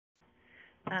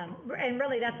And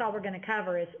really, that's all we're gonna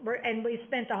cover is, and we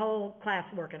spent the whole class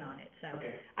working on it, so.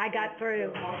 Okay. I got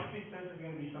through, The apostrophe test is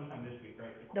gonna be sometime this week,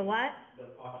 right? the what?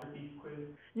 The apostrophe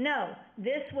quiz? No,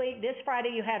 this week, this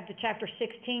Friday, you have the chapter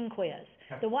 16 quiz.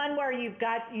 The one where you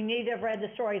need to have read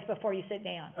the stories before you sit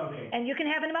down. Okay. And you can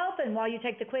have them open while you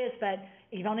take the quiz, but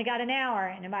you've only got an hour,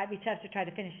 and it might be tough to try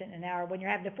to finish it in an hour when you're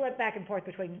having to flip back and forth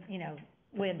between,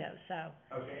 windows, so,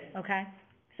 Okay. okay?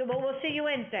 So, we'll see you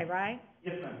Wednesday, right?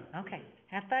 Yes, ma'am. Okay,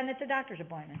 have fun at the doctor's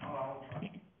appointment. Oh,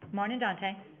 Morning,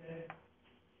 Dante.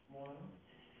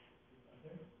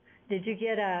 Did you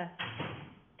get a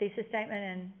thesis statement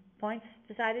and points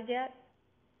decided yet?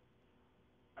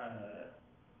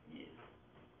 yes.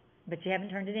 But you haven't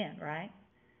turned it in, right?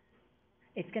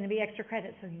 It's gonna be extra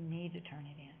credit, so you need to turn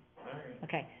it in. Alright.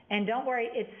 Okay, and don't worry,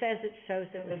 it says it shows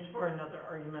that It's for another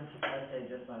argumentative essay,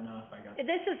 just so I know if I got.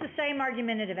 this is the same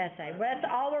argumentative essay. That's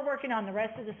all we're working on the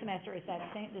rest of the semester is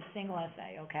this single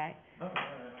essay, okay? Okay,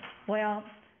 alright. Well,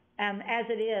 as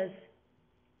it is,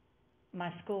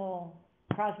 my school,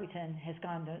 Crosbyton, has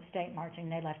gone to state marching.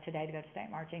 They left today to go to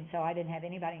state marching, so I didn't have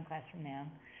anybody in class from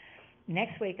them.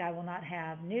 Next week, I will not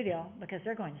have New Deal because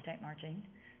they're going to state marching,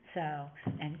 so,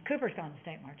 and Cooper's gone to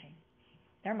state marching.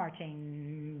 They're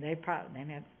marching, they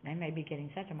may be getting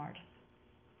set to march.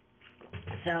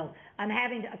 So, I'm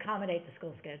having to accommodate the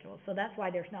school schedule, so that's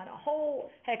why there's not a whole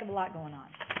heck of a lot going on,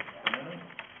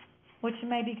 which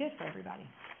may be good for everybody.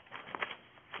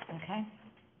 Okay?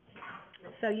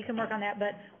 So you can work on that,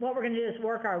 but what we're gonna do is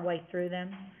work our way through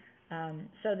them,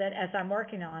 so that as I'm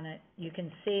working on it, you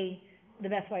can see the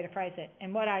best way to phrase it.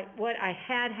 And what I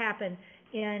had happen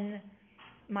in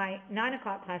my 9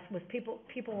 o'clock class was people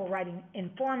were writing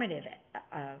informative,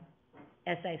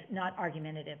 essays, not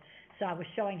argumentative. So I was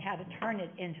showing how to turn it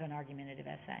into an argumentative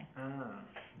essay.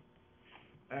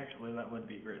 Actually, that would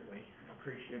be greatly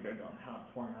appreciated on how to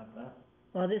format that.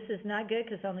 Well, this is not good,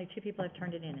 because only 2 people have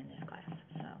turned it in this class,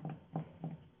 so.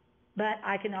 But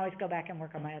I can always go back and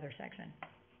work on my other section,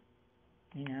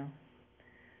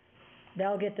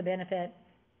 They'll get the benefit,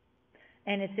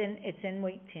 and it's in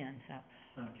week 10, so.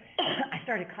 Okay. I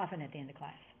started coughing at the end of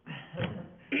class.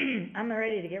 I'm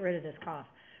ready to get rid of this cough.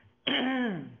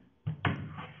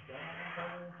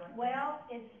 Well,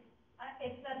 that's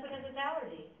because it's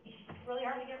allergies. It's really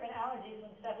hard to get rid of allergies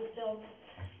when stuff is still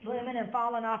blooming and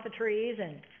falling off the trees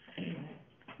and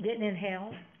getting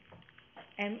inhaled.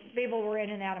 And people were in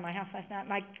and out of my house last night.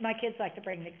 My kids like to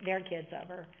bring their kids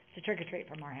over to trick or treat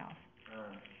from our house.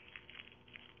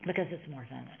 Because it's more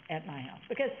fun at my house.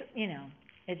 Because,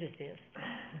 it just is.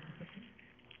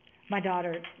 My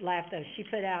daughter laughed though. She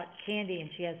put out candy, and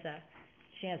she has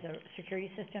a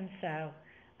security system, so,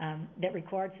 that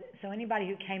records. So anybody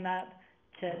who came up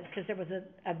because there was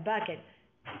a bucket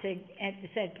and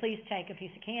it said, please take a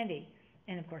piece of candy.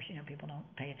 And of course, people don't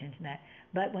pay attention to that.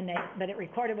 But it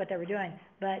recorded what they were doing.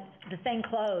 But the thing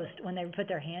closed when they put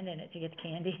their hand in it to get the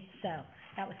candy. So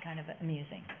that was kind of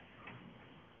amusing.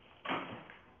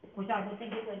 Which I would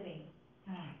think it would be.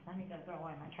 Let me go throw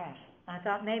away my trash. I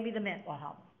thought maybe the mint will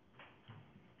help.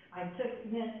 I took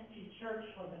mint to church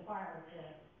for the choir to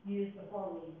use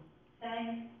before we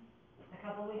sang a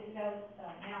couple of weeks ago, so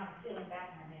now I'm stealing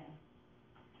back my mint.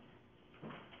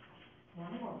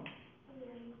 Morning.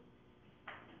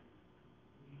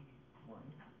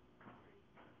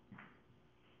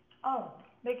 Oh,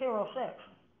 Big Hero 6.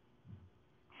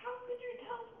 How could you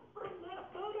tell from that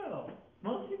photo?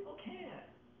 Most people can't.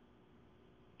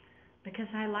 Because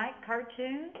I like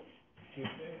cartoons.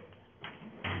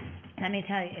 Let me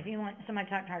tell you, if you want somebody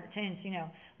to talk cartoons,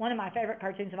 one of my favorite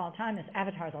cartoons of all time is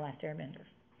Avatar: The Last Airbender.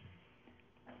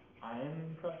 I am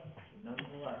impressed,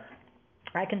 nonetheless.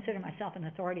 I consider myself an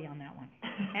authority on that one.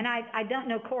 And I don't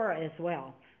know Korra as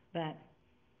well, but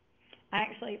I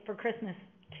actually, for Christmas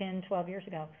 10, 12 years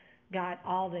ago, got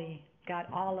all of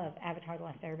Avatar: The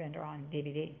Last Airbender on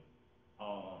DVD.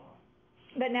 Oh.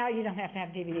 But now you don't have to have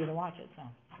DVD to watch it, so.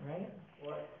 Right?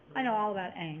 What? I know all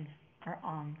about Aang, or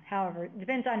Ong, however, it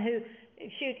depends on who,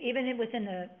 shoot, even within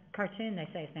the cartoon, they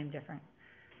say his name different,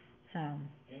 so.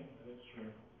 Yeah, that's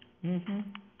true.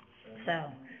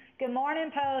 So, good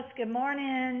morning, Post, good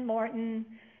morning, Morton.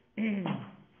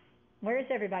 Where is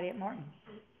everybody at Morton?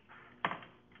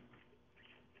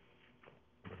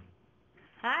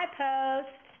 Hi,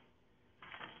 Post.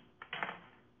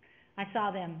 I saw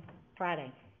them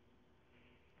Friday.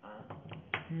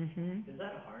 Is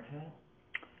that a hard hat?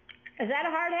 Is that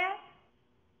a hard hat?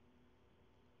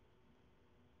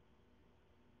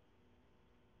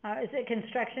 Is it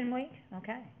construction week?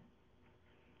 Okay.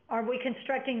 Are we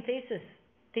constructing theses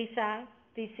today?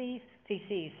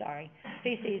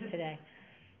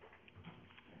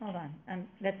 hold on,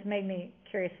 that's made me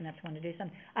curious enough to want to do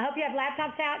something. I hope you have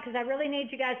laptops out, because I really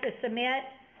need you guys to submit,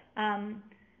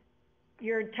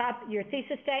 your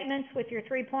thesis statements with your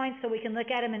 3 points, so we can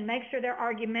look at them and make sure they're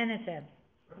argumentative.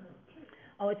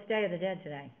 Oh, it's Day of the Dead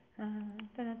today. And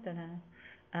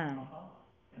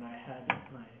I had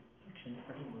my section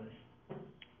for English.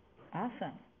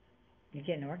 Awesome. You're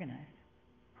getting organized.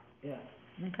 Yeah.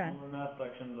 Okay. All the math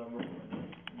sections I'm working with,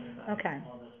 and then I Okay. have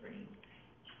all this for English.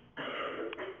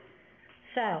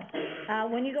 So,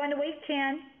 when you go into week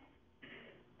 10,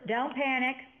 don't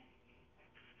panic.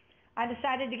 I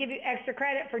decided to give you extra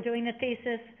credit for doing the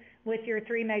thesis with your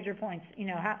 3 major points. You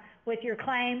know, with your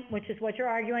claim, which is what you're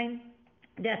arguing,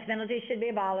 death penalty should be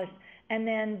abolished, and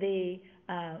then the,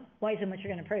 ways in which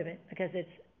you're gonna prove it, because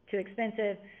it's too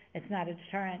expensive, it's not a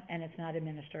deterrent, and it's not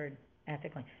administered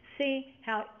ethically. See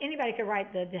how anybody could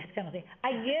write the death penalty.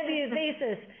 I give you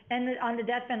thesis on the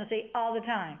death penalty all the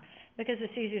time, because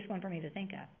it's the easiest one for me to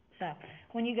think of. So,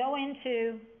 when you go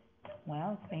into,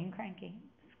 well, it's being cranky,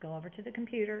 let's go over to the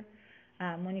computer.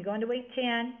 When you go into week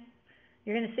 10,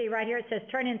 you're gonna see right here, it says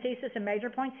turn in thesis and major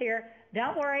points here.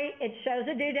 Don't worry, it shows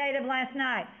a due date of last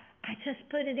night. I just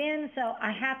put it in, so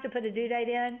I have to put a due date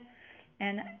in,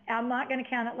 and I'm not gonna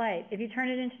count it late. If you turn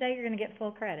it in today, you're gonna get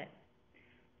full credit.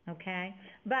 Okay?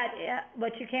 But,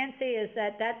 what you can't see is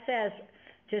that says,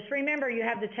 just remember, you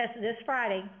have the test this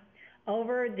Friday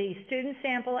over the student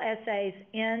sample essays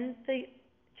in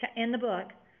the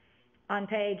book on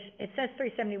page, it says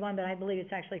 371, but I believe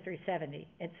it's actually 370,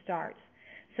 it starts.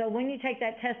 So when you take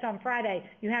that test on Friday,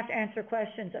 you have to answer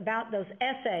questions about those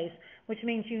essays, which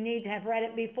means you need to have read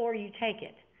it before you take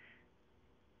it.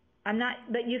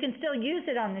 But you can still use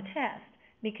it on the test,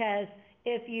 because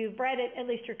if you've read it, at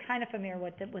least you're kind of familiar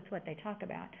with what they talk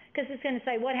about. Because it's gonna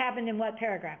say what happened in what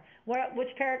paragraph,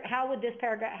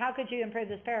 how could you improve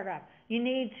this paragraph? You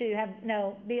need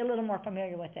to be a little more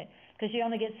familiar with it, because you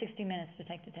only get 60 minutes to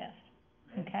take the test.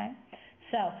 Okay?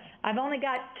 So, I've only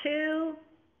got 2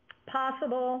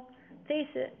 possible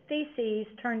theses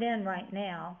turned in right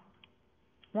now.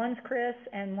 One's Chris,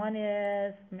 and one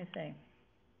is, let me see.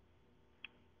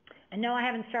 And no, I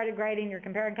haven't started grading your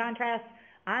compare and contrast.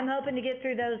 I'm hoping to get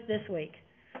through those this week,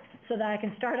 so that I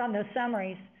can start on those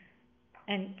summaries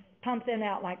and pump them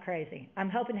out like crazy. I'm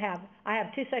hoping I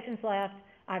have 2 sections left.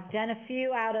 I've done a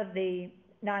few out of the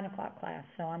 9 o'clock class,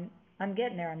 so I'm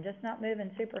getting there. I'm just not moving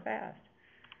super fast.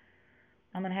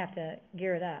 I'm gonna have to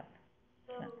gear it up.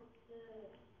 So, the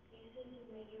thesis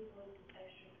and major points is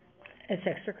extra credit? It's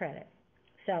extra credit.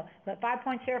 So, but 5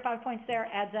 points here, 5 points there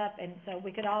adds up, and so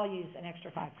we could all use an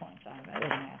extra 5 points out of it, I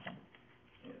would imagine.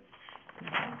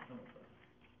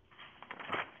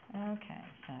 Okay,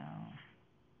 so.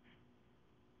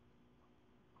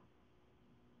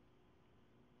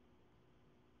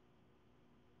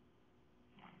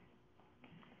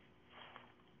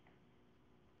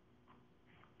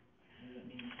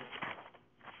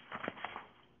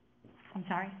 I'm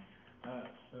sorry?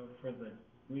 So for the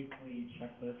weekly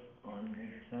checklist on week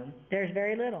 10, There's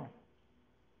very little.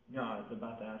 no, I was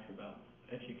about to ask about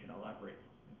if you can elaborate.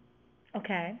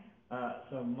 Okay.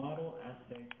 So model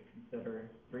essay to consider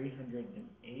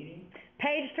 380?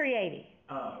 Page 380.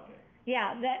 Oh, okay.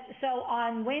 Yeah, so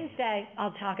on Wednesday,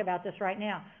 I'll talk about this right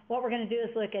now. What we're gonna do is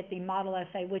look at the model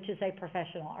essay, which is a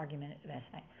professional argumentative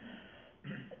essay.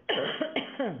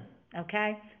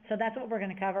 Okay? So that's what we're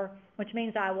gonna cover, which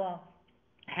means I will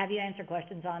have you answer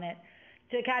questions on it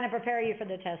to kind of prepare you for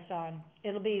the test on.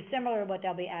 It'll be similar to what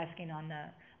they'll be asking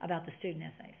about the student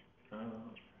essays.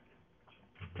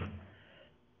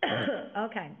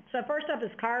 Okay, so first up is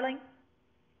Carly.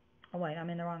 Oh wait, I'm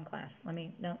in the wrong class.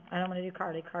 No, I don't wanna do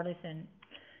Carly. Carly's in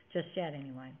just yet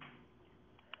anyway.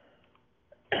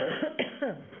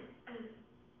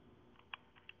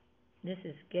 This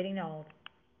is getting old.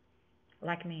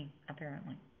 Like me,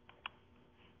 apparently.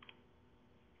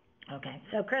 Okay,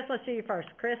 so Chris, let's do you first.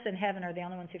 Chris and Heaven are the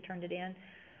only ones who've turned it in.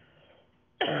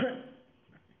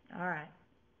 All right.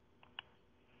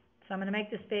 So I'm gonna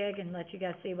make this big and let you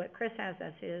guys see what Chris has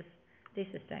as his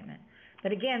thesis statement.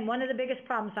 But again, one of the biggest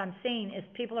problems I'm seeing is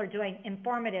people are doing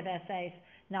informative essays,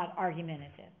 not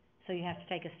argumentative. So you have to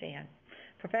take a stand.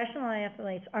 Professional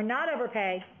athletes are not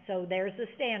overpaid, so there's the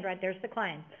stand, right? There's the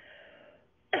claim.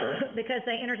 Because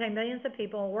they entertain millions of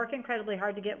people, work incredibly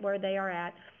hard to get where they are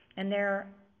at, and their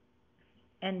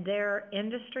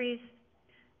industries,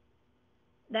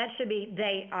 that should be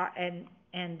they are,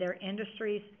 and their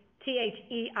industries,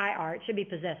 THEIR, it should be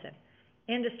possessive.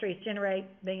 Industries generate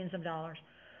billions of dollars.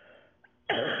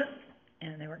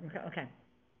 And they work, okay.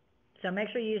 So make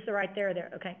sure you use the right there.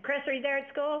 Okay, Chris, are you there at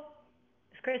school?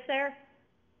 Is Chris there?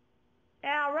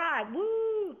 All right,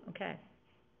 woo, okay.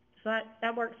 So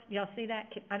that works, y'all see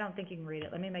that? I don't think you can read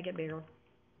it, let me make it bigger.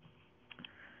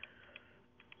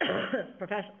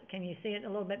 Can you see it a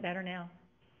little bit better now?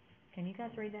 Can you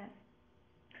guys read that?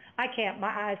 I can't, my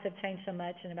eyes have changed so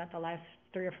much in about the last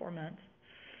 3 or 4 months.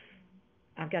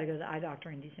 I've gotta go to the eye doctor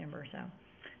in December, so.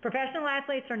 Professional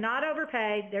athletes are not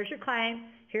overpaid, there's your claim.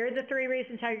 Here are the 3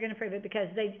 reasons how you're gonna prove it, because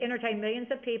they entertain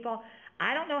millions of people.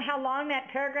 I don't know how long that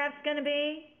paragraph's gonna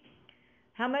be.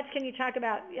 How much can you talk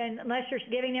about, unless you're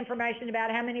giving information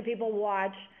about how many people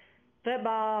watch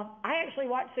football. I actually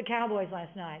watched the Cowboys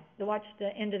last night, to watch the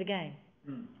end of the game.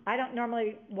 I don't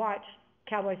normally watch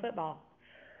Cowboy football,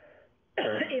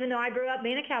 even though I grew up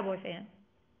being a Cowboy fan.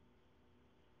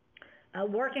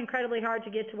 Work incredibly hard to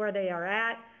get to where they are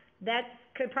at. That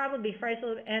could probably be phrased,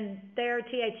 and their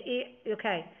THE,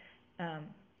 okay.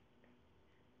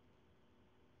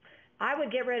 I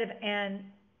would get rid of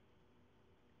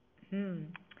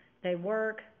they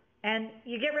work, and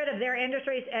you get rid of their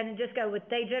industries and just go with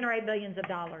they generate billions of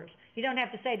dollars. You don't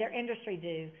have to say their industry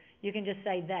do, you can just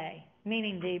say they,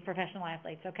 meaning the professional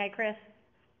athletes, okay, Chris?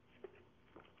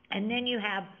 And then you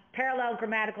have parallel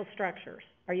grammatical structures.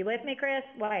 Are you with me, Chris?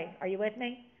 Wait, are you with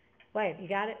me? Wait, you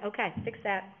got it? Okay, fix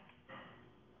that.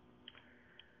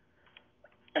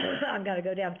 I'm gonna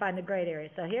go down and find the grade area.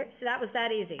 So here, so that was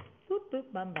that easy. Boop,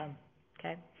 boop, bum, bum,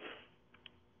 okay?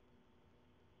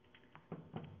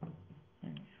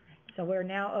 So we're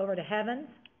now over to heavens.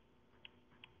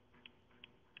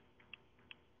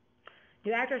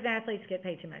 Do actors and athletes get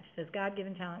paid too much? Does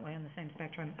God-given talent weigh on the same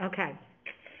spectrum? Okay.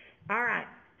 All right.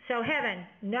 So heaven,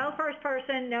 no first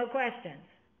person, no questions.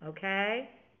 Okay?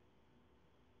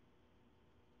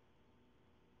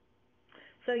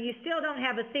 So you still don't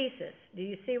have a thesis. Do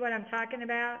you see what I'm talking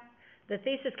about? The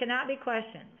thesis cannot be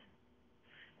questions.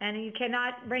 And you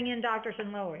cannot bring in doctors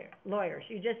and lawyers.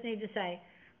 You just need to say,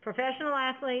 professional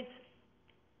athletes,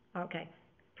 okay,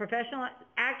 professional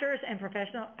actors and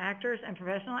professional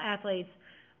athletes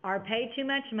are paid too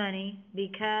much money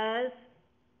because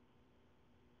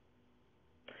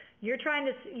you're trying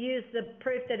to use the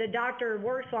proof that a doctor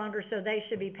works longer, so they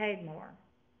should be paid more.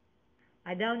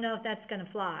 I don't know if that's going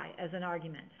to fly as an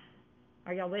argument.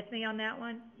 Are y'all with me on that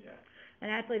one? Yeah. An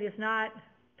athlete is not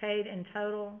paid in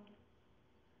total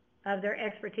of their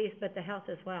expertise, but the health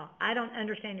as well. I don't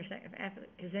understand your second,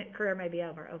 his career may be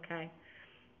over, okay?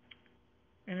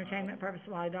 Entertainment purpose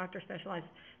while a doctor specializes.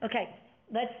 Okay,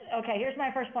 here's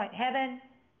my first point. Heaven,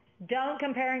 don't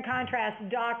compare and contrast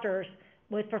doctors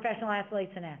with professional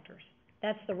athletes and actors.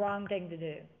 That's the wrong thing to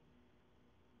do.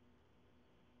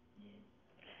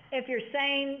 If you're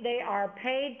saying they are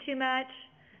paid too much,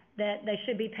 that they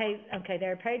should be paid, okay,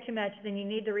 they're paid too much, then you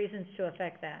need the reasons to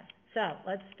affect that. So,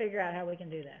 let's figure out how we can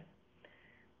do that.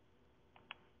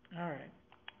 All right.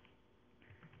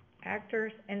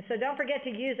 Actors, and so don't forget to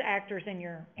use actors in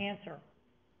your answer.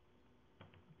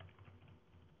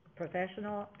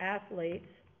 Professional athletes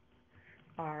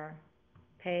are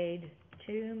paid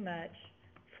too much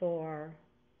for,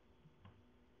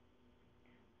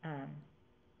 I'm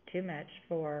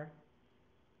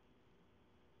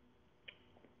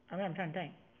trying to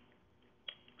think.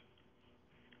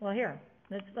 Well, here,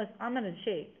 I'm gonna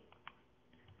cheat.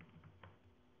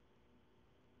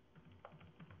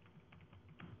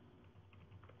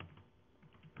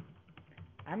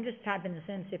 I'm just typing this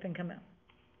in, see if it can come out.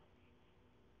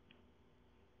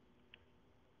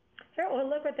 Here, well,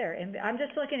 look right there. And I'm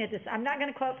just looking at this. I'm not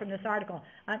going to quote from this article.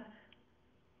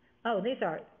 These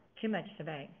are too much to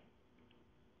pay.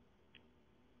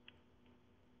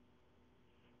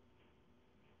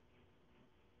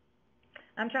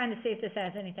 I'm trying to see if this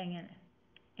has anything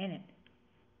in it.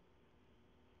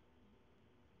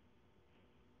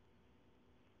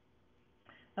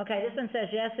 Okay, this one says,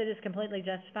 yes, it is completely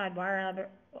justified. Why are other,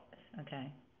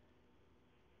 okay.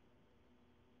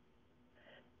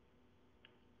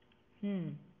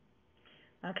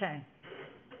 Okay.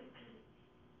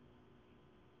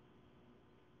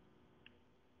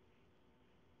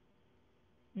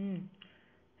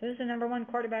 Who's the number 1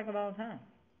 quarterback of all time?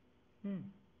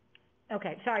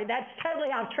 Okay, sorry, that's totally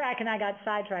off track and I got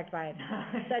sidetracked by it.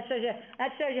 That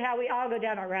shows you how we all go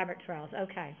down our rabbit trails.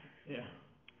 Okay. Yeah.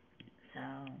 So,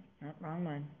 wrong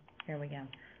one. Here we go.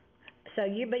 So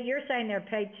but you're saying they're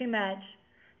paid too much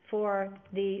for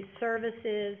the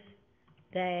services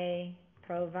they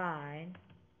provide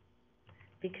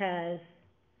because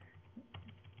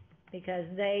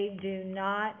they do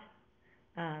not,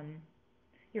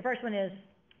 your first one is,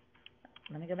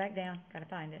 let me go back down, gotta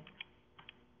find it.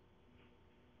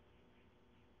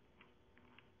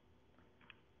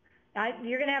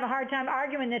 You're gonna have a hard time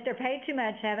arguing that they're paid too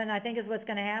much, Heaven, I think is what's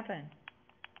gonna happen.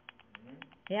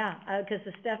 Yeah, 'cause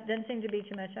the stuff doesn't seem to be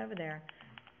too much over there.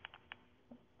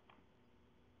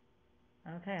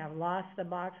 Okay, I've lost the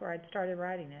box where I'd started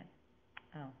writing it.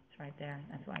 Oh, it's right there,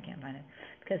 that's why I can't find it.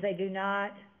 Because they do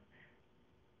not,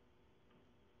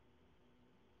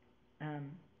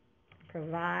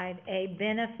 provide a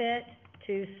benefit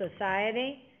to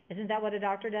society. Isn't that what a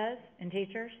doctor does, and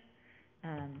teachers?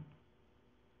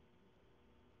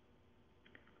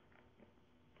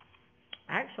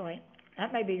 Actually,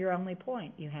 that may be your only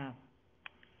point you have.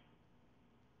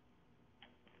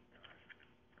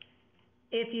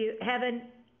 If you, is Heaven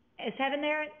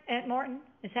there at Morton?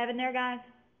 Is Heaven there, guys?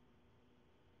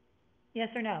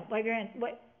 Yes or no? Wave your hand.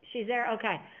 What, she's there?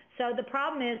 Okay. So the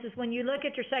problem is when you look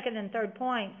at your second and third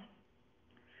points,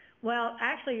 well,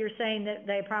 actually you're saying that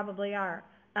they probably are.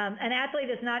 An athlete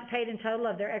is not paid in total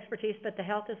of their expertise, but the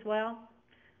health as well.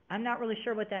 I'm not really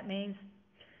sure what that means.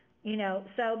 You know,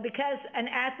 so because an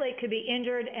athlete could be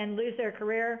injured and lose their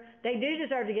career, they do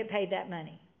deserve to get paid that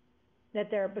money.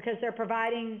 Because they're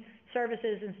providing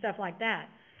services and stuff like that.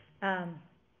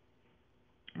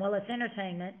 Well, it's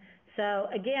entertainment. So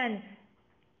again,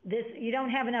 you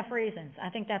don't have enough reasons. I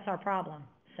think that's our problem.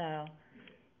 So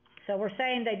we're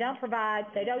saying they do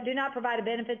not provide a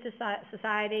benefit to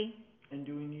society. And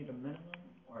do we need a minimum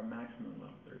or a maximum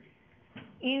of 30?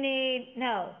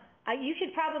 You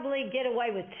could probably get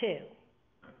away with 2.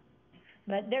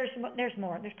 But there's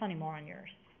more, there's plenty more on yours.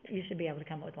 You should be able to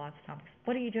come up with lots of topics.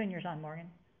 What are you doing yours on,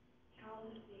 Morgan?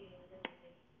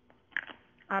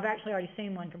 I've actually already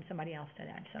seen one from somebody else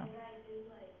today, so.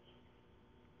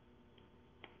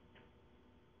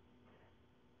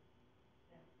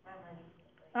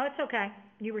 Oh, it's okay.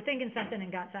 You were thinking something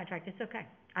and got sidetracked. It's okay.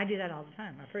 I do that all the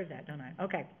time. I prove that, don't I?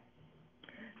 Okay.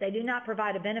 They do not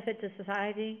provide a benefit to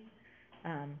society.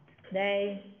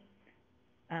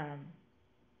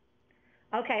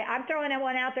 Okay, I'm throwing that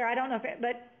one out there. I don't know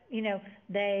but, you know,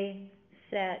 they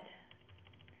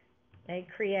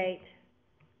create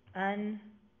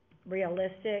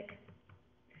unrealistic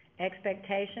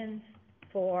expectations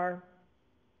for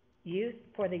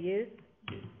the youth.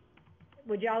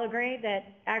 Would y'all agree that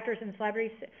actors and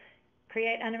celebrities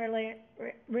create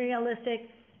unrealistic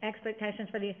expectations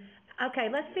for the youth? Okay,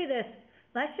 let's do this.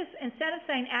 Let's just, instead of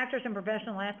saying actors and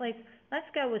professional athletes, let's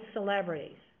go with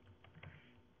celebrities.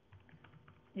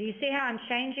 Do you see how I'm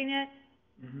changing it?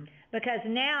 Mm-hmm. Because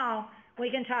now we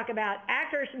can talk about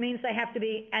actors means they have to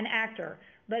be an actor.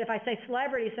 But if I say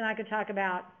celebrities, then I could talk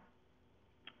about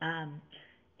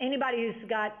anybody who's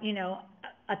got,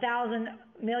 1,000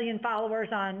 million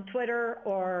followers on Twitter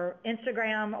or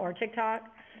Instagram or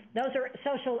TikTok. Those are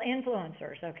social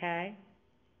influencers, okay?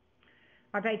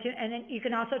 And then you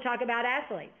can also talk about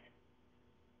athletes.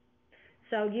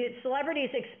 So celebrities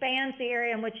expands the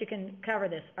area in which you can cover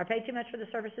this. Are paid too much for the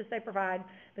services they provide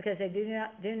because they do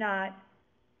not.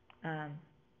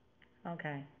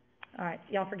 Okay. All right.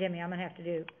 Y'all forgive me. I'm going to have to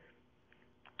do.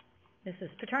 This is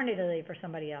paternity leave for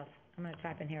somebody else. I'm going to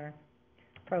type in here.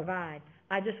 Provide.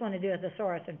 I just want to do a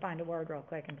thesaurus and find a word real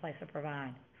quick in place of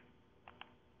provide.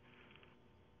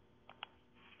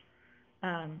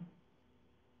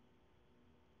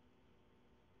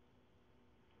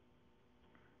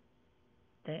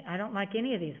 I don't like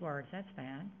any of these words. That's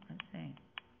bad. Let's see.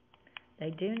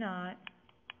 They do not.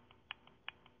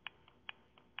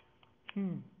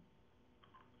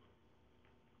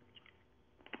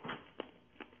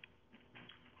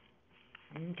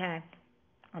 Okay.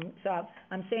 So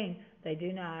I'm saying they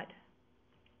do not.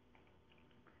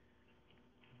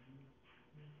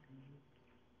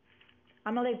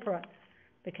 I'm going to leave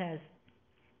because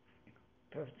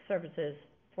for services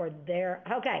for their.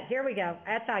 Okay, here we go.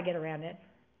 That's how I get around it.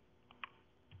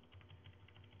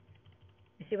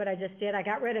 You see what I just did? I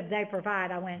got rid of they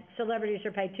provide. I went, celebrities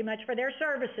are paid too much for their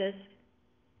services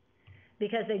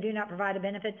because they do not provide a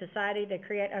benefit to society. They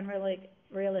create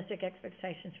unrealistic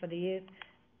expectations for the youth.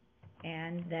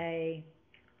 And they,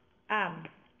 I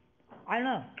don't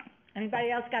know.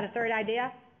 Anybody else got a third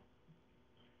idea?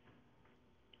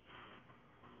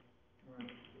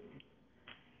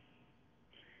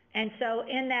 And so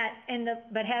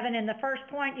but Heaven, in the first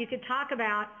point, you could talk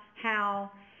about how,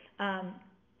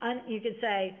 you could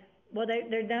say, well,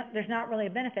 there's not really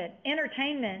a benefit.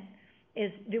 Entertainment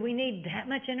do we need that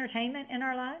much entertainment in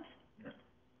our lives? No.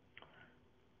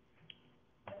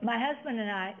 My husband and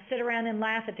I sit around and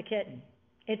laugh at the kitten.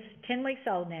 It's 10 weeks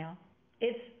old now.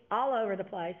 It's all over the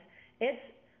place. It's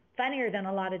funnier than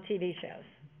a lot of TV shows.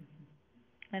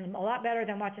 And a lot better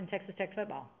than watching Texas Tech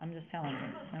football. I'm just telling you,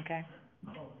 okay?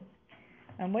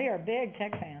 And we are big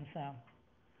Tech fans,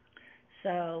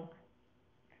 so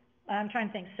I'm trying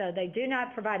to think. So they do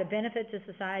not provide a benefit to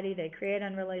society. They create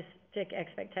unrealistic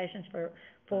expectations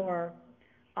for,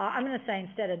 I'm gonna say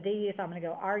instead of the youth, I'm gonna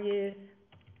go our youth,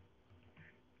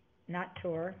 not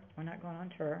tour, we're not going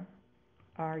on tour,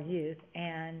 our youth,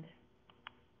 and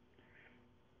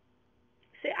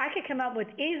see, I could come up with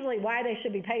easily why they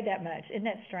should be paid that much, isn't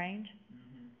that strange?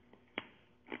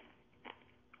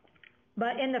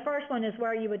 But in the first one is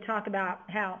where you would talk about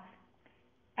how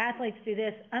athletes do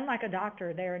this, unlike a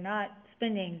doctor, they are not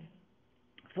spending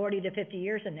 40 to 50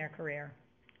 years in their career.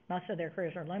 Most of their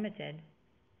careers are limited.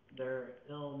 They're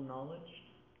ill-knowledge?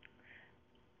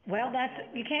 Well,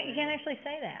 you can't actually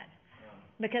say that,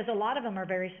 because a lot of them are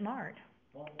very smart.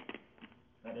 Well,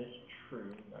 that is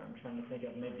true, but I'm trying to think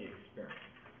of maybe experience.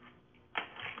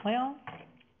 Well,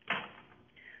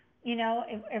 you know,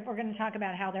 if we're gonna talk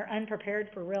about how they're unprepared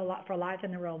for for life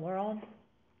in the real world,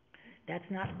 that's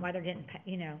not why they're getting,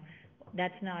 you know,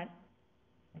 that's not.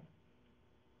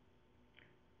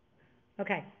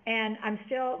 Okay, and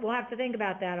we'll have to think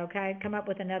about that, okay? Come up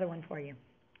with another one for you.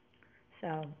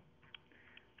 So,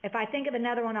 if I think of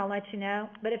another one, I'll let you know.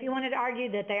 But if you wanted to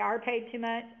argue that they are paid too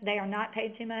much, they are not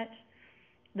paid too much,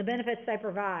 the benefits they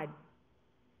provide,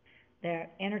 their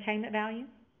entertainment value,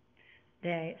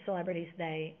 the celebrities,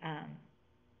 they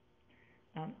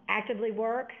actively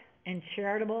work in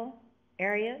charitable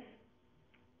areas.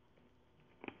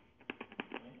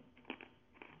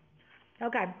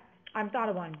 Okay, I've thought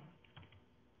of one.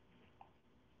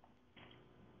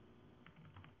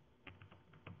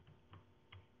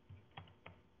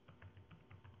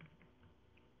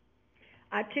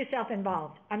 I'm too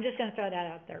self-involved. I'm just gonna throw that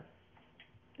out there.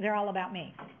 They're all about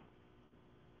me.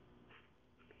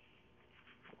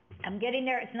 I'm getting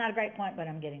there. It's not a great point, but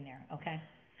I'm getting there, okay?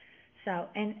 So,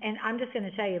 and I'm just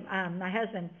gonna tell you, my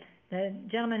husband, the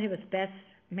gentleman who was best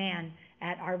man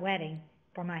at our wedding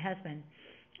for my husband,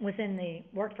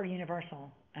 worked for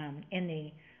Universal, in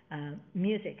the,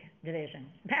 music division.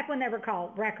 Back when they were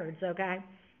called records, okay?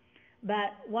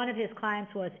 But one of his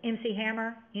clients was MC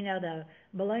Hammer, you know, the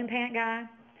balloon pant guy.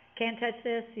 Can't touch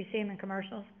this. You see him in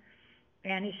commercials.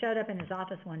 And he showed up in his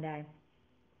office one day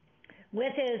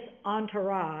with his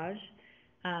entourage,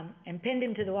 and pinned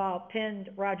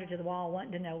Roger to the wall,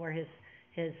 wanting to know where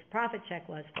his profit check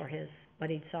was for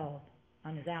what he'd sold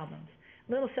on his albums.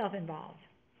 A little self-involved,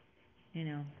 you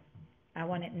know. I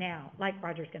want it now, like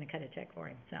Roger's gonna cut a check for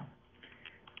him, so,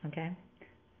 okay?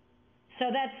 So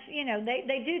that's, you know,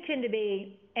 they do tend to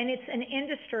be, and it's an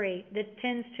industry that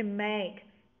tends to make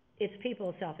its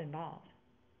people self-involved.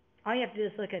 All you have to do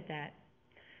is look at that.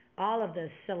 All of the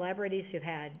celebrities who've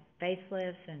had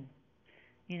facelifts and,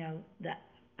 you know,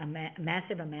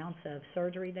 massive amounts of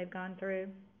surgery they've gone through.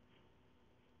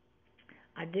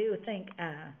 I do think,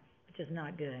 which is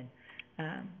not good.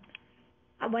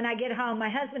 When I get home, my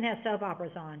husband has soap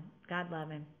operas on. God love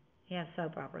him. He has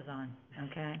soap operas on,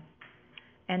 okay?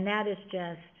 And that is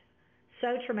just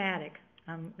so traumatic,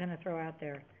 I'm gonna throw out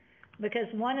there. Because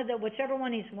whichever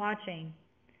one he's watching,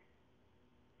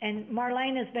 and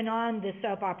Marlene has been on this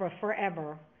soap opera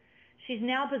forever. She's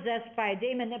now possessed by a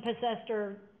demon that possessed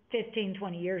her 15,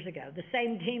 20 years ago. The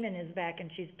same demon is back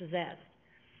and she's possessed.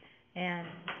 And,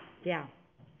 yeah.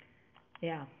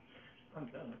 I'm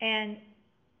done. And,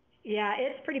 yeah,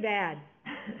 it's pretty bad.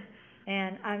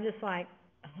 And I'm just like,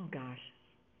 oh gosh.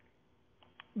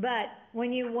 But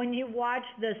when you watch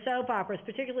the soap operas,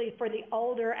 particularly for the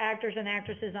older actors and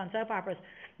actresses on soap operas,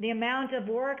 the amount of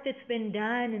work that's been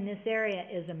done in this area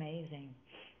is amazing.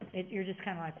 You're just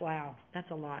kind of like, wow, that's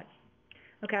a lot.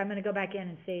 Okay, I'm going to go back in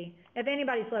and see if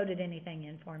anybody's loaded anything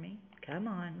in for me. Come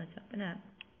on, let's open up.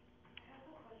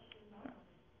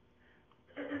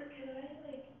 I have a question. Can I,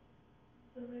 like,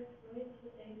 so my points,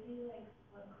 would they be, like,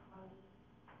 what causes?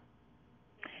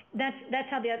 That's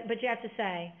how but you have to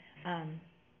say,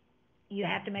 you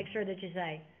have to make sure that you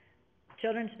say,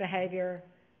 children's behavior,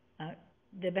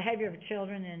 the behavior of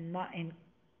children in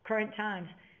current times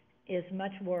is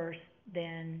much worse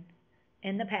than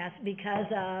in the past because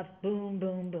of boom,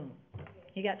 boom, boom.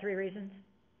 You got 3 reasons?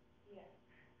 Yeah.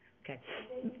 Okay.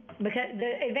 Because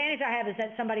the advantage I have is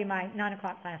that somebody in my 9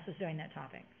 o'clock class is doing that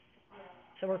topic. Yeah.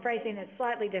 So we're phrasing it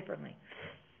slightly differently.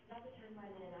 I have to turn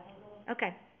mine in, I don't know.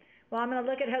 Okay. Well, I'm gonna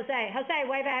look at Jose. Jose,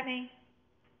 wave at me.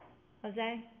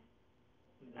 Jose?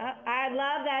 I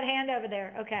love that hand over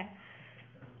there. Okay.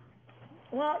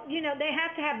 Well, you know, they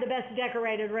have to have the best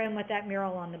decorated room with that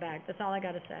mural on the back. That's all I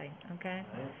gotta say, okay?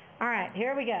 All right,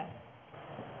 here we go.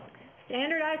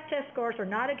 Standardized test scores are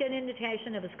not a good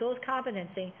indication of a school's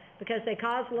competency because they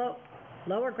cause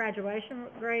lower graduation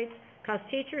rates, cause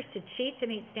teachers to cheat to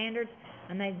meet standards,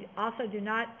 and they also do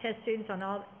not test students on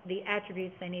all the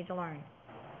attributes they need to learn.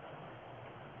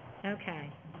 Okay,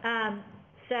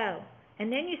 so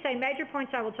And then you say, major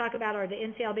points I will talk about are the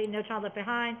NCLB, No Child Left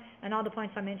Behind, and all the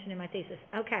points I mentioned in my thesis.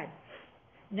 Okay.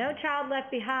 No Child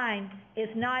Left Behind is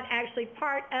not actually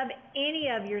part of any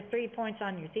of your 3 points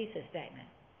on your thesis statement.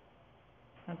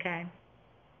 Okay?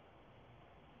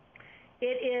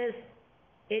 It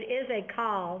is a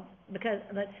call, because,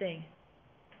 let's see.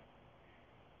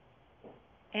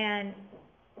 And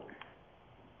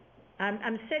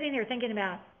I'm sitting here thinking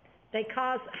about,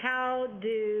 how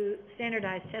do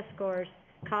standardized test scores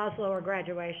cause lower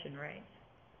graduation rates?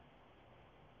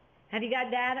 Have you got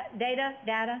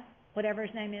data, whatever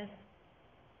his name is?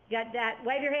 You got that?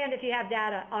 Wave your hand if you have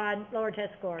data on lower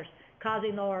test scores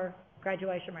causing lower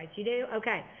graduation rates. You do?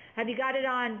 Okay. Have you got it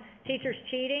on teachers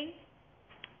cheating?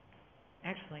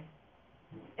 Actually,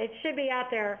 it should be out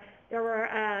there. There were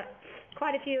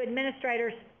quite a few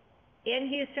administrators in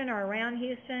Houston or around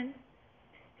Houston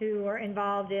who were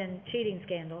involved in cheating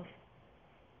scandals,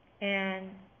 and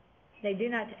they do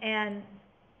not,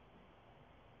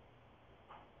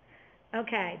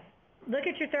 okay, look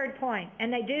at your third point,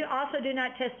 and they also do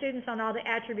not test students on all the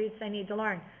attributes they need to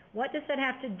learn. What does that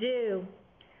have to do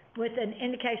with an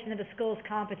indication of a school's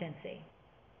competency?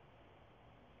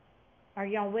 Are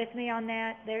y'all with me on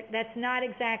that? That's not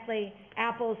exactly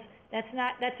apples,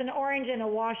 that's an orange in a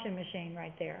washing machine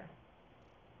right there.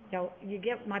 So, you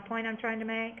get my point I'm trying to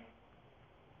make?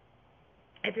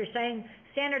 If you're saying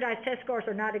standardized test scores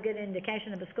are not a good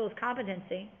indication of a school's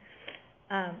competency,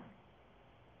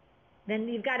 then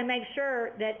you've got to make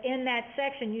sure that in that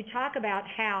section you talk about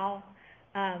how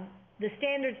the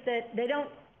standards that they don't,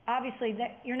 obviously,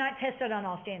 you're not tested on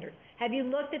all standards. Have you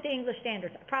looked at the English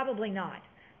standards? Probably not.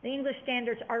 The English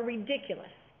standards are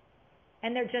ridiculous,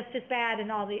 and they're just as bad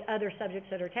in all the other subjects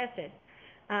that are tested.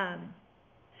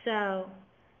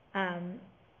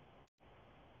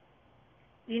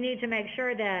 You need to make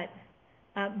sure that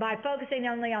by focusing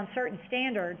only on certain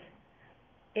standards,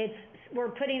 we're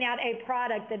putting out a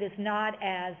product that is not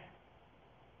as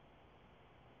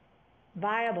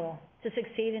viable to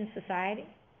succeed in society.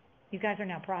 You guys are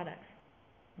now products,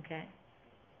 okay?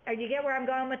 You get where I'm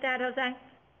going with that, Jose?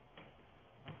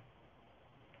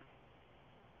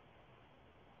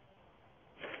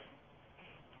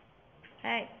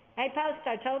 Hey, Post,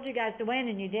 I told you guys to win,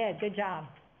 and you did. Good job.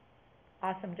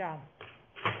 Awesome job.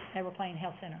 They were playing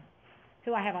Health Center,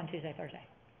 who I have on Tuesday, Thursday.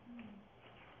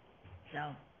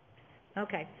 So,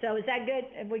 okay. So is that good?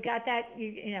 Have we got that?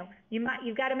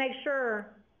 You've got to make sure,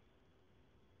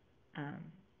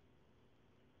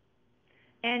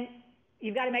 and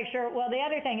you've got to make sure, well, the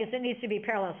other thing is it needs to be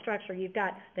parallel structure.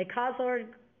 They cause lower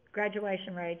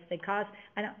graduation rates. They cause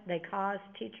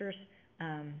teachers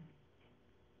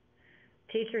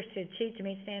to cheat to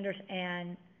meet standards,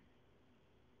 and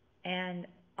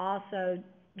also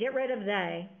get rid of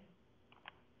they.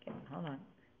 Hold on.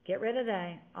 Get rid of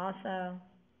they. Also,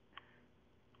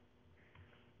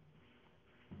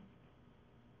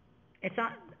 it's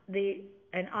not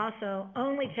and also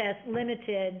only test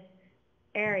limited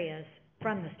areas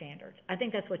from the standards. I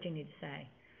think that's what you need to say.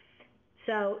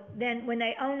 So then when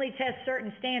they only test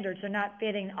certain standards, they're not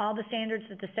fitting all the standards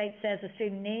that the state says the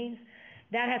student needs,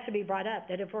 that has to be brought up,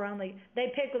 that if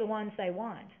they pick the ones they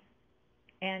want.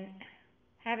 And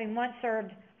having once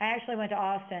served, I actually went to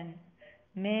Austin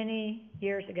many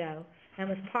years ago and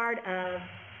was part of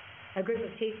a group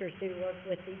of teachers who worked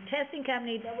with the testing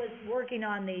company that was working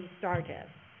on the STAR test.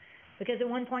 Because at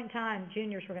one point in time,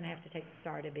 juniors were going to have to take the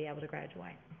STAR to be able to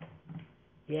graduate.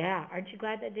 Yeah, aren't you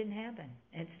glad that didn't happen?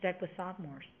 It stuck with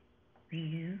sophomores.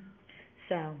 Mm-hmm.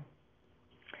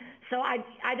 So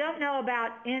I don't know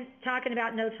about talking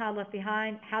about No Child Left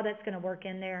Behind, how that's going to work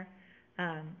in there.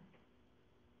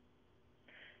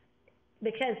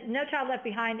 Because No Child Left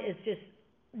Behind is just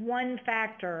one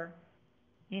factor.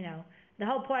 The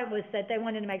whole point was that they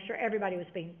wanted to make sure everybody was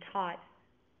being taught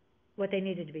what they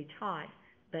needed to be taught,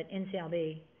 but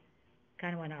NCLB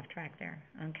kind of went off track there,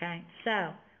 okay?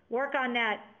 So work on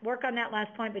that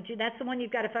last point, but that's the one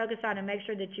you've got to focus on and make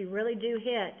sure that you really do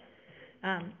hit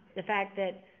the fact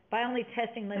that by only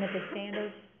testing limited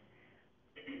standards,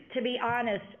 to be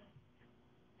honest,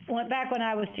 back when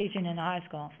I was teaching in high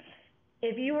school,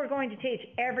 if you were going to teach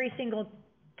every single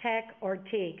tech or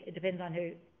TEK, it depends on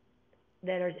who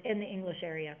that is in the English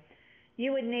area,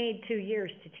 you would need 2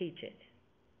 years to teach it.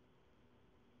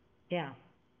 Yeah.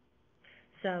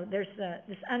 So there's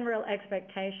this unreal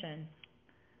expectation.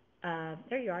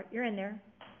 There you are. You're in there.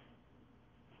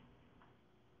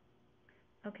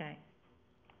 Okay.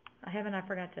 I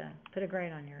forgot to put a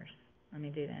grade on yours. Let me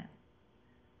do that.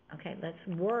 Okay,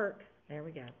 let's work. There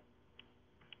we go.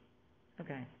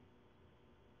 Okay.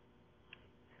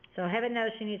 So Heaven knows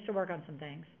she needs to work on some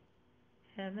things.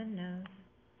 Heaven knows.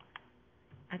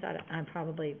 I thought I'm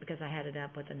probably, because I had it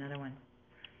up with another one.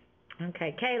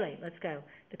 Okay, Kaylee, let's go.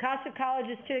 The cost of college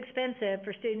is too expensive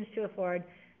for students to afford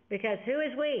because who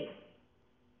is we?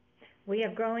 We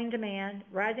have growing demand,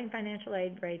 rising financial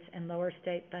aid rates, and lower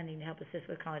state funding to help assist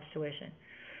with college tuition.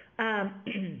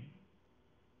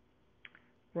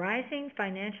 Rising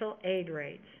financial aid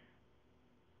rates.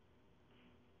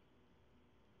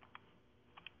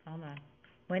 Hold on.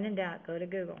 When in doubt, go to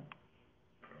Google.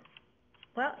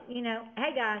 Well, you know,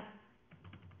 hey guys.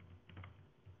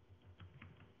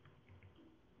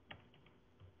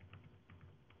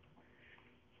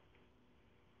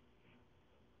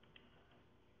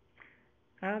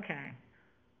 Okay.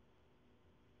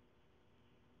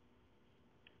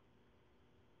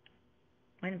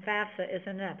 When FAFSA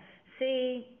isn't enough.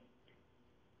 See,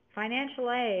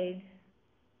 financial aid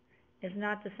is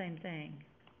not the same thing.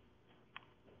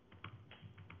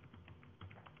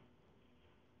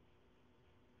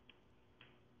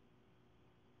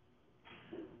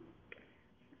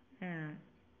 Yeah.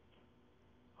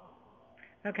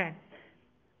 Okay.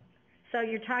 So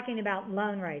you're talking about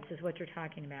loan rates is what you're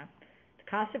talking about. The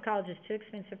cost of college is too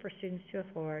expensive for students to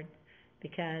afford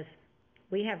because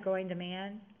we have growing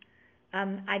demand.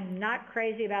 I'm not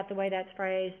crazy about the way that's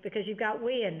phrased because you've got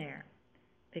we in there.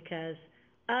 Because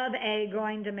of a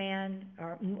growing demand,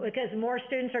 or because more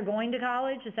students are going to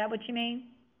college, is that what you mean?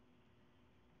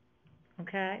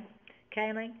 Okay.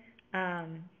 Kaylee?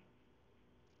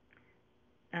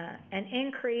 An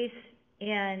increase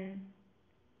in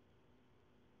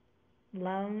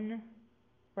loan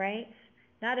rates,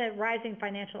 not a rising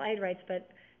financial aid rates, but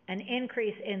an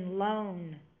increase in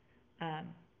loan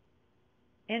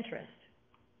interest,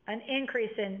 an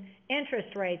increase in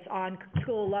interest rates on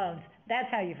school loans. That's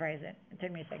how you phrase it. It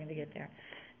took me a second to get there.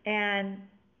 And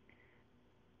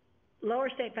lower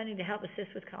state funding to help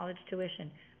assist with college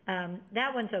tuition.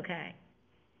 That one's okay.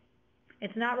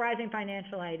 It's not rising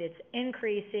financial aid. It's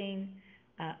increasing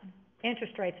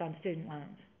interest rates on student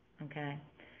loans, okay?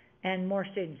 And more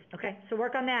students. Okay, so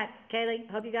work on that. Kaylee,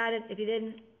 hope you got it. If you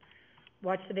didn't,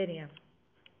 watch the video.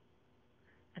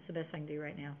 That's the best I can do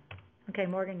right now. Okay,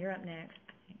 Morgan, you're up next,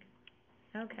 I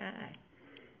think. Okay.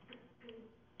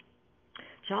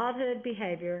 Childhood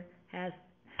behavior has,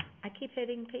 I keep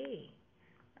hitting P.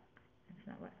 That's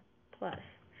not what, plus.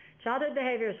 Childhood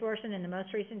behavior has worsened in the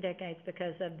most recent decades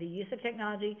because of the use of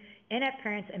technology, inept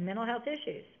parents, and mental health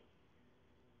issues.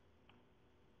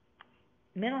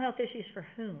 Mental health issues for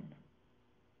whom?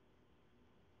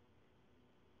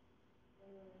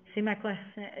 See my question?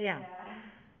 Yeah.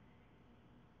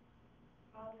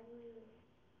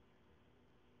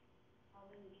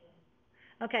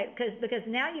 Okay, because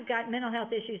now you've got mental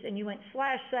health issues and you went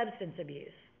 / substance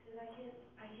abuse. Because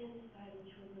I can't decide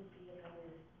which one would be a better,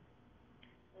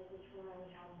 like which one I would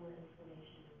have more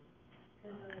information.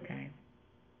 Okay.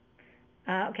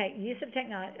 Okay, use of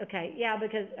technology, okay, yeah,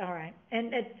 because, all right,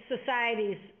 and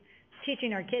society's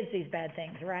teaching our kids these bad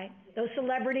things, right? Those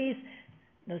celebrities,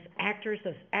 those actors,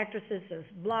 those actresses, those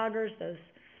bloggers, those,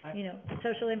 you know,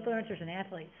 social influencers and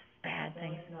athletes, bad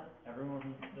things. Not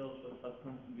everyone deals with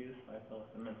substance abuse, but I feel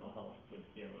like the mental health would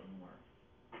be a little more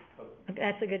potent.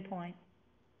 That's a good point.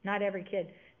 Not every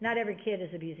kid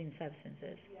is abusing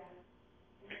substances.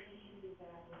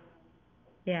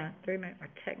 Yeah, or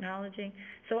technology.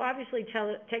 So obviously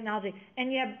technology,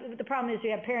 and the problem is you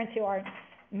have parents who aren't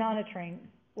monitoring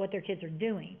what their kids are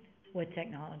doing with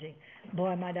technology.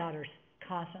 Boy, my daughter's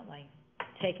constantly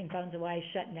taking phones away,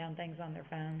 shutting down things on their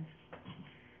phones.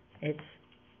 It's,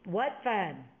 what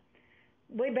fun.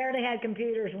 We barely had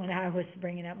computers when I was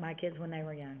bringing up my kids when they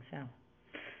were young, so.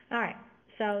 All right,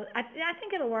 so I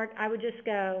think it'll work. I would just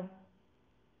go,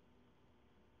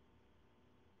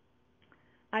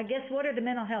 I guess, what are the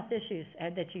mental health issues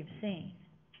that you've seen?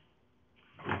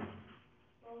 Well,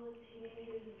 with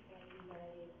teenagers, it's like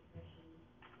anxiety, depression,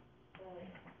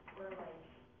 but we're like,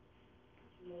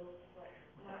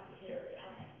 not kids.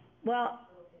 Well,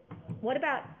 what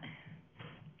about,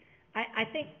 I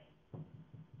think,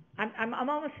 I'm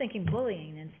almost thinking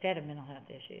bullying instead of mental health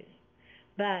issues.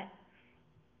 But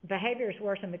behavior is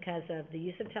worsened because of the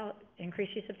use of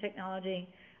increased use of technology,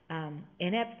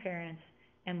 inept parents,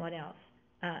 and what else?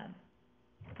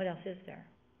 What else is there?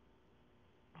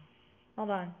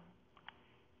 Hold on.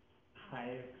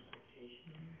 High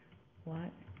expectations.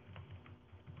 What?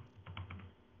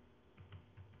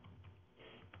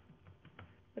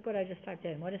 Look what I just typed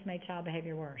in. What has made child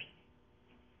behavior worse?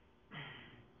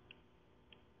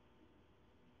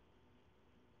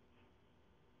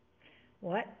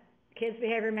 What? Kids'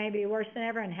 behavior may be worse than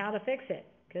ever and how to fix it.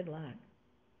 Good luck.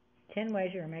 10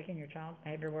 ways you are making your child's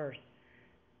behavior worse.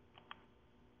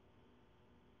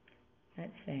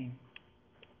 Let's see.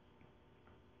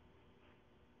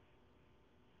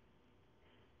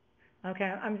 Okay,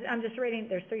 I'm just reading,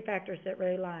 there's 3 factors that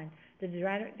really line. The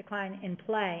dramatic decline in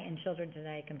play in children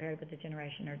today compared with a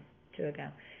generation or 2 ago.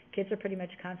 Kids are pretty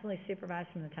much constantly supervised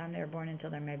from the time they were born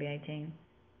until they're maybe 18.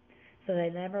 So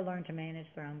they never learn to manage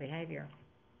their own behavior.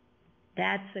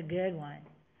 That's a good one.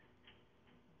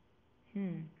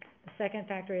 The second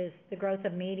factor is the growth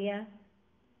of media.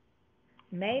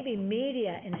 Maybe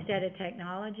media instead of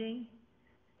technology,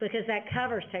 because that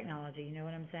covers technology, you know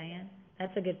what I'm saying?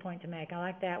 That's a good point to make. I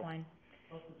like that one.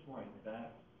 Plus it's more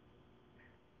exact.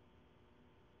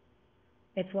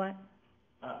 It's what?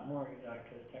 More exact,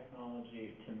 because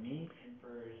technology, to me,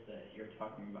 infers that you're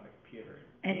talking about a computer.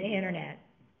 And the internet,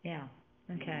 yeah,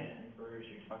 okay. Media infers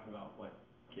you're talking about what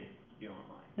kids do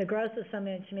online. The growth of some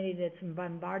media that's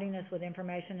bombarding us with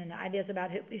information and ideas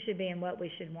about who we should be and what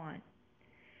we should want.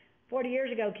 40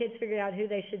 years ago, kids figured out who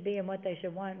they should be and what they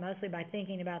should want, mostly by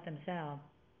thinking about themselves.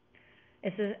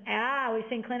 We've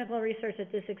seen clinical research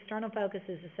that this external focus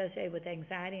is associated with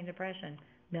anxiety and depression,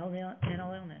 mental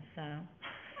illness, so.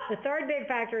 The third big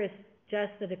factor is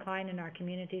just the decline in our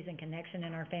communities and connection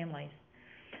in our families.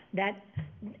 That,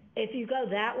 if you go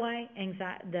that way,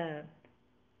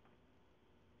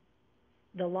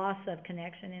 the loss of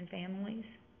connection in families,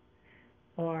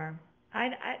 or, I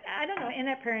don't know,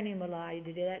 in-app parenting would allow you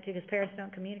to do that too, because parents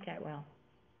don't communicate well.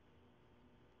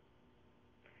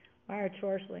 Why are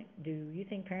chores like, do you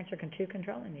think parents are too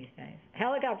controlling these days?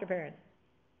 Helicopter parents.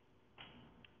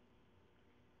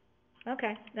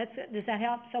 Okay, that's it. Does that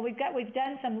help? So we've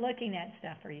done some looking at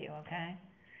stuff for you, okay?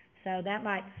 So that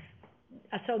might,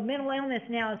 so mental illness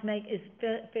now is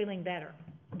feeling better,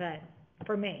 but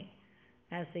for me,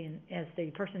 as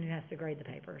the person who has to grade the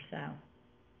paper, so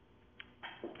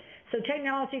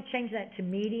technology, change that to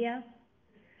media,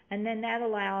 and then that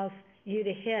allows you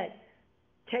to hit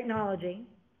technology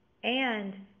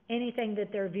and anything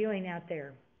that they're viewing out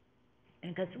there.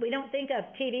 And because we don't think of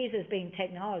TVs as being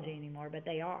technology anymore, but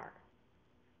they are.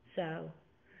 So,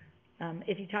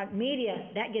 if you talk media,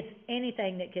 that gets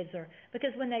anything that kids are,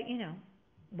 because when they,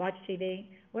 watch TV,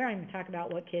 we don't even talk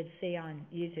about what kids see on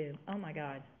YouTube. Oh my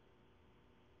God.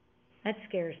 That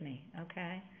scares me,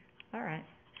 okay? All right.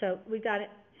 So we've got it.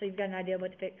 So you've got an idea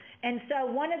what to fix. And so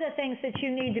one of the things that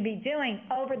you need to be doing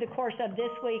over the course of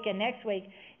this week and next week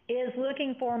is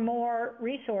looking for more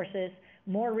resources,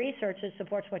 more research that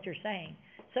supports what you're saying.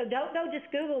 So don't just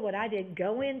Google what I did.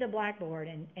 Go into Blackboard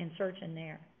and search in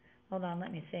there. Hold on,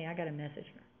 let me see. I got a message.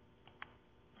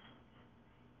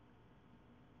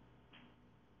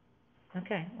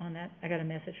 Okay, on that, I got a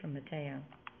message from Mateo.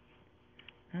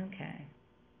 Okay.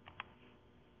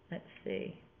 Let's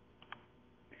see.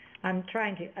 I'm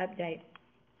trying to update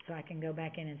so I can go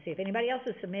back in and see if anybody else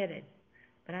has submitted.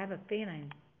 But I have a feeling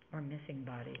we're missing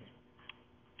bodies.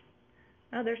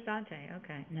 Oh, there's Dante.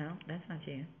 Okay. No, that's not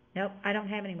you. Nope, I don't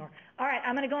have any more. All right,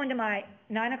 I'm going to go into my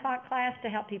 9 o'clock class to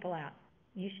help people out.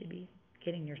 You should be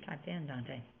getting yours typed in,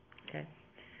 Dante. Okay.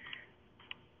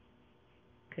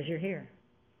 Because you're here.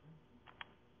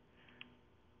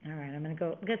 All right, I'm going to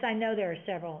go, because I know there are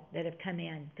several that have come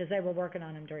in, because they were working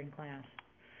on them during class.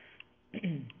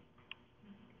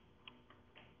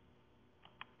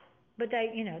 But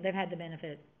they, they've had the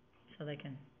benefit, so they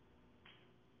can.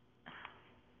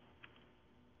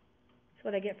 That's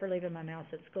what I get for leaving my mouse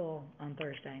at school on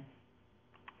Thursday.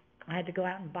 I had to go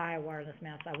out and buy a wireless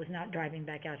mouse. I was not driving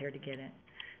back out here to get it.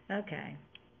 Okay.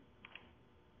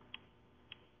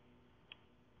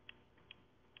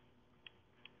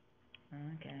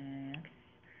 Okay.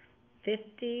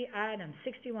 50 items,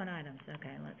 61 items.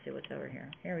 Okay, let's see what's over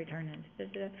here. Here we turn in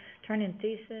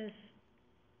thesis,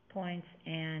 points,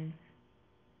 and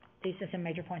thesis and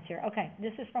major points here. Okay,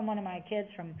 this is from one of my kids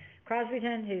from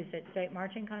Crosbyton who's at state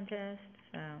marching contest.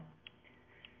 So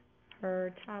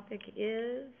her topic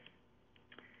is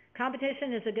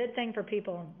competition is a good thing for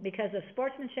people because of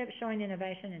sportsmanship, showing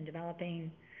innovation, and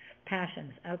developing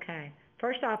passions. Okay,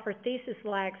 first off, her thesis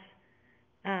lacks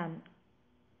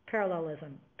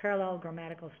parallelism, parallel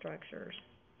grammatical structures.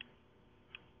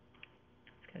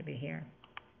 It's going to be here.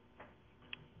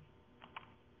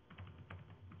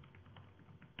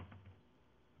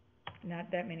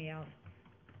 Not that many else.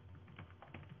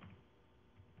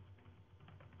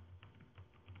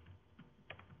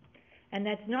 And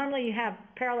that's normally you have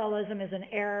parallelism as an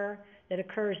error that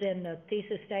occurs in the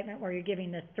thesis statement where you're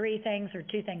giving the 3 things or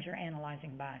 2 things you're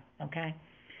analyzing by, okay?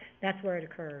 That's where it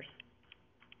occurs.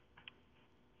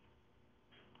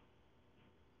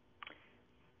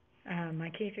 My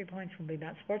key 3 points will be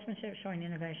about sportsmanship, showing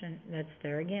innovation. That's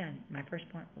there again. My first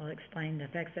point will explain the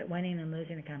effects that winning and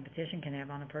losing a competition can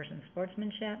have on a person's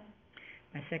sportsmanship.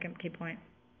 My second key point.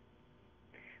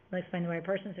 We'll explain the way a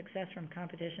person's success from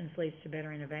competitions leads to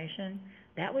better innovation.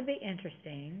 That would be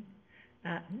interesting.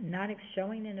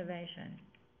 Showing innovation.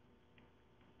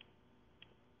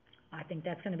 I think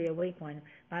that's going to be a weak one.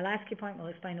 My last key point will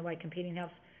explain the way competing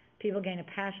helps people gain a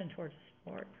passion towards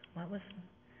the sport.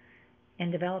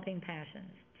 And developing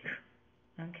passions.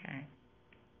 Okay.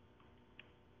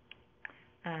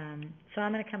 So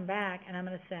I'm going to come back and I'm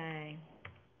going to say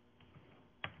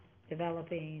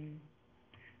developing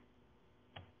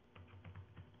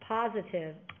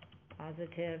positive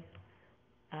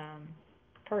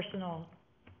personal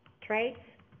traits.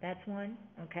 That's one,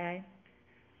 okay.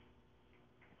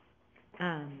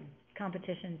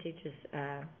 Competition teaches,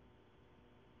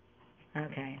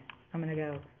 okay, I'm going to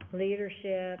go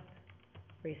leadership,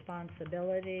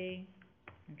 responsibility,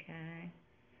 okay.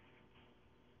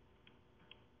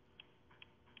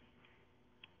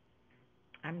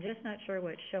 I'm just not sure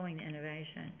what's showing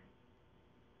innovation.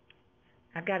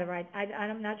 I've got to write,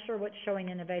 I'm not sure what showing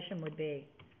innovation would be.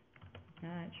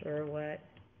 Not sure what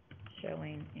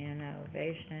showing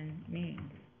innovation means.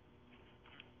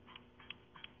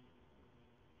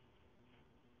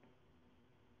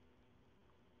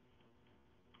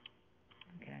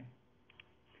 Okay.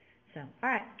 So, all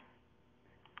right.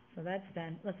 So that's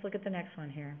done. Let's look at the next one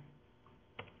here.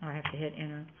 I have to hit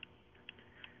enter.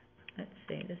 Let's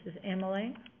see. This is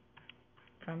Emily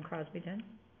from Crosbyton.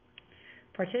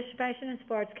 Participation in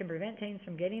sports can prevent teens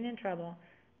from getting in trouble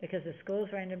because of school's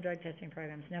random drug testing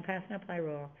programs, no pass, no play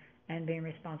rule, and being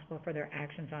responsible for their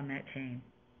actions on that team.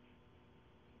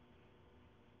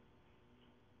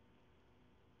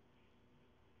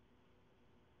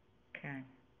 Okay.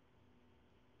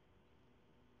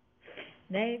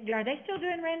 Are they still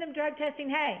doing random drug testing?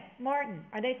 Hey, Morton,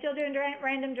 are they still doing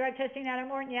random drug testing out at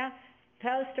Morton? Yeah?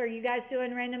 Post, are you guys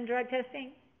doing random drug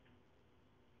testing?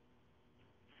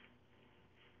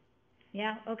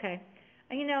 Yeah? Okay.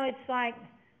 And you know, it's like,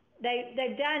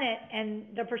 they've done it, and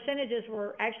the percentages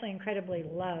were actually incredibly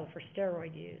low for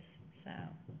steroid use, so.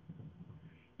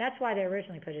 That's why they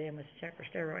originally put it in, was to check for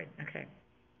steroid. Okay.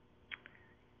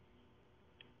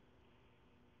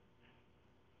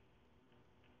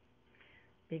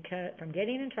 Because, from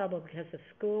getting in trouble because of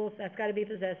schools, that's gotta be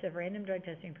possessive, random drug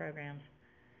testing programs.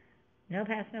 No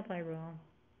pass, no play rule.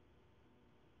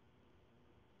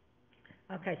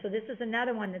 Okay, so this is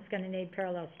another one that's gonna need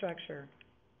parallel structure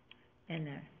in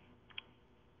there.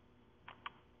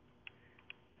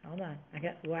 Hold on,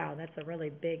 wow, that's a really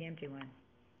big empty one.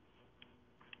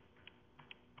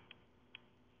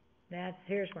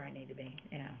 Here's where I need to be,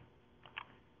 yeah.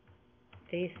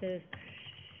 Thesis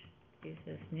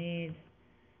needs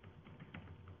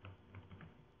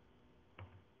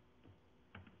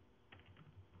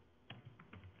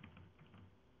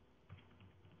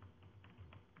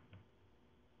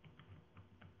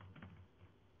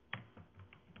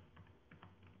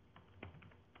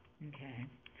okay.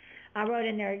 I wrote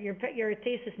in there, your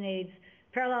thesis needs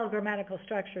parallel grammatical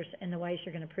structures in the ways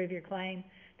you're going to prove your claim.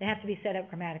 They have to be set up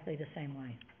grammatically the same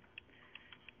way.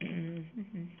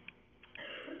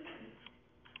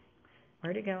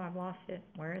 Where'd it go? I've lost it.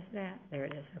 Where is that? There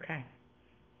it is. Okay.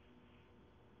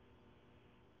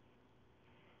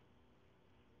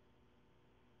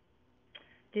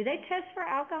 Do they test for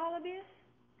alcohol abuse?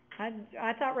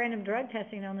 I thought random drug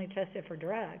testing only tested for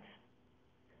drugs.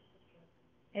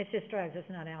 It's just drugs, it's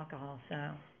not alcohol,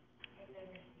 so.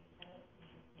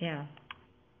 Yeah.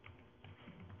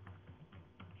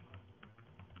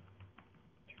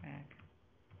 Track.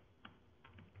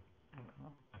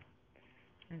 Alcohol.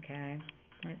 Okay,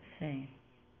 let's see.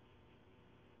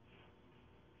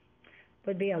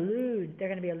 Would be allude, they're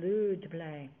gonna be allude to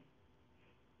play.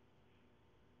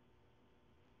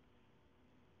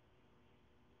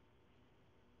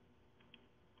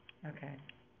 Okay.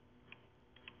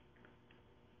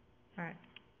 Alright.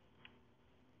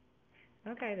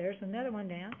 Okay, there's another one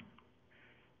down.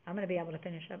 I'm gonna be able to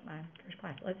finish up my first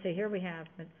class. Let's see, here we have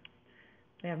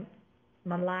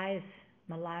Maliza.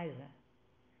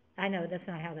 I know, that's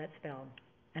not how that's spelled.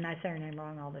 And I say her name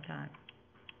wrong all the time.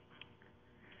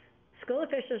 School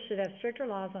officials should have stricter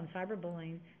laws on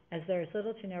cyberbullying, as there is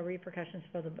little to no repercussions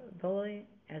for the bully,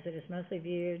 as it is mostly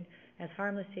viewed as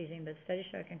harmless teasing, but studies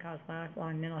show it can cause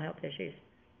lifelong mental health issues.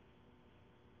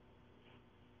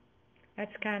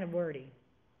 That's kind of wordy.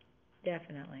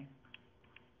 Definitely.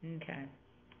 Okay.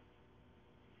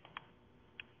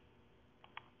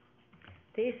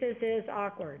 Thesis is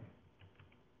awkward.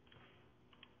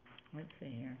 Let's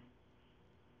see here.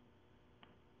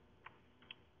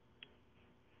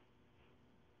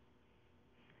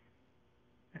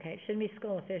 Okay, it shouldn't be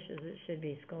school officials, it should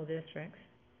be school districts.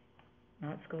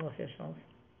 not school officials.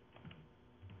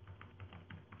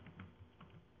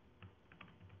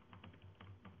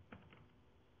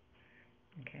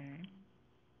 Okay.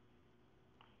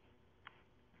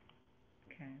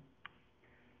 Okay.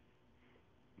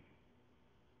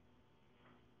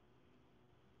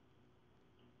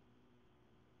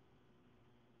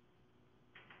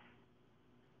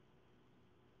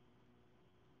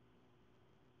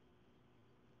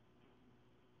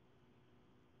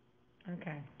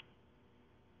 Okay.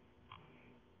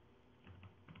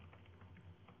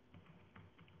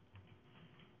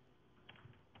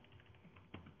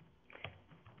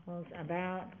 Well, it's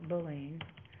about bullying.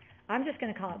 I'm just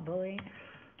gonna call it bullying.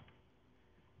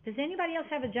 Does anybody else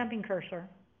have a jumping cursor?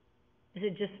 Is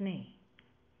it just me?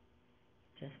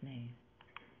 Just me.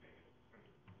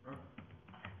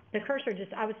 The cursor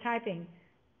just, I was typing,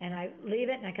 and I leave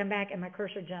it, and I come back, and my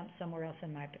cursor jumps somewhere else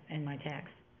in my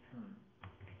text.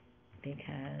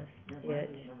 Because it,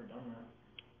 never done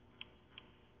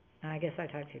that. I guess I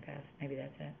typed too fast, maybe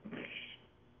that's it.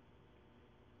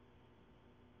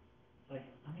 Like,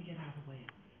 let me get out of the way.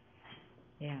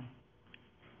 Yeah.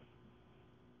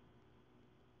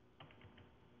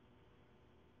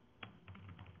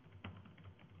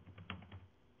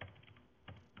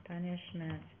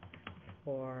 Punishment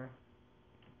for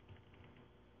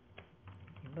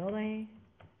bully,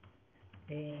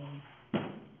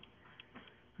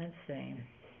 let's see,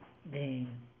 the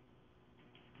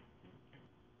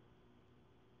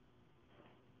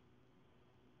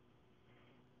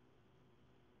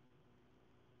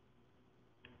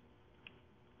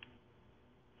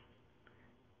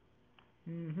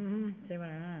see what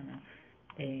I don't know.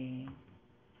 The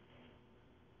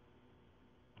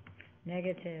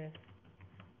negative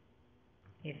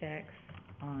effects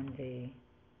on the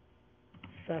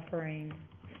suffering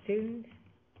student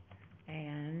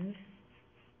and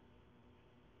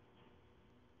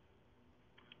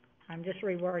I'm just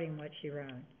rewording what she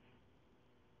wrote.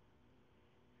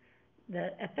 The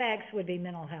effects would be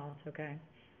mental health, okay?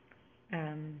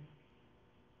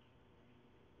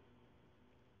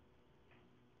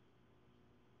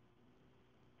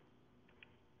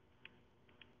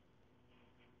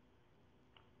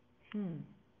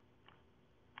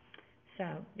 So,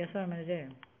 guess what I'm gonna do?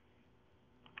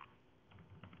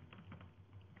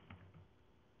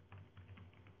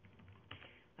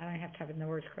 I don't have to type in the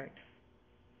words correct.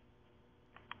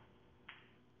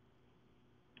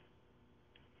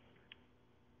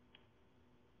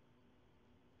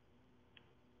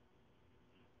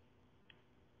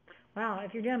 Wow,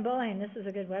 if you're doing bullying, this is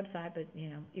a good website, but, you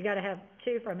know, you gotta have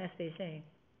 2 from SBC.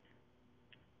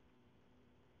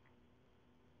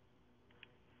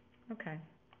 Okay.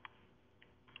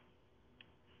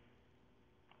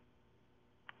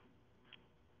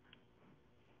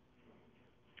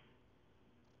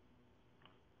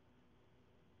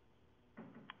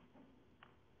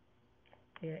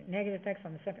 The negative effects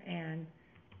on the suffer and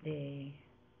the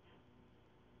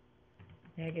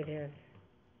negative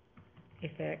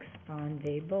effects on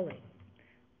the bully.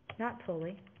 Not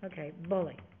pulley, okay,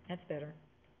 bully, that's better.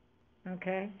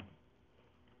 Okay?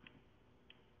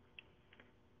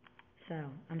 So,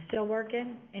 I'm still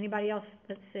working. Anybody else,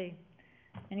 let's see.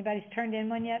 Anybody's turned in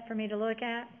one yet for me to look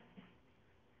at?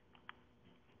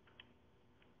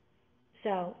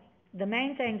 So, the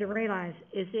main thing to realize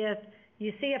is if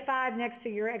you see a 5 next to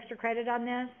your extra credit on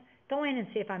this, go in and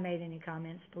see if I made any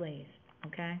comments, please,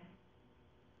 okay?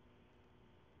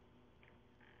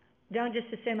 Don't just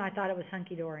assume I thought it was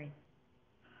hunky-dory.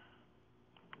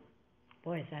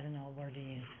 Boy, is that an old word to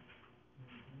use.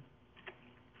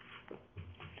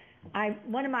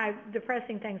 One of my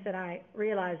depressing things that I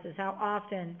realize is how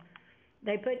often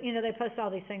they they post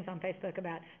all these things on Facebook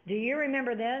about, do you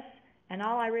remember this? And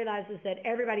all I realize is that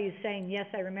everybody who's saying, yes,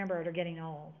 I remember it, are getting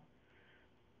old.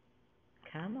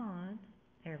 Come on.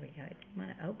 There we go. It didn't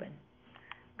want to open.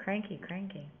 Cranky.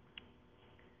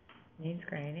 Needs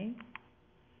grading.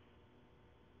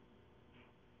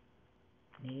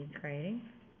 Needs grading.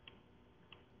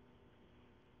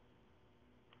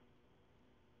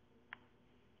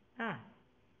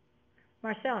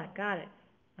 Marcella, got it.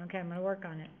 Okay, I'm gonna work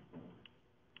on it.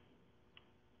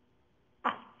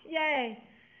 Yay!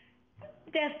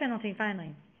 Death penalty,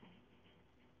 finally.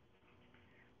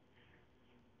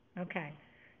 Okay,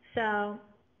 so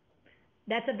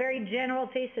that's a very general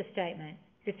thesis statement.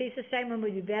 Your thesis statement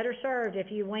would be better served if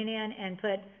you went in and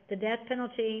put the death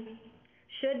penalty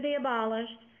should be abolished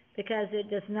because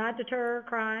it does not deter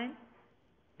crime,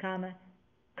 comma,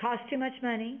 costs too much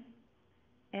money,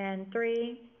 and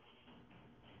 3,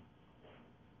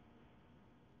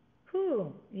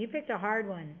 Whew, you picked a hard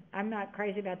one. I'm not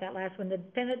crazy about that last one. The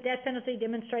death penalty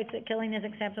demonstrates that killing is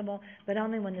acceptable, but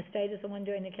only when the state is the one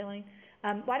doing the killing.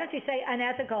 Why don't you say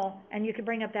unethical, and you could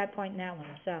bring up that point in that one,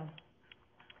 so.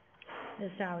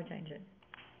 This is how I would change it.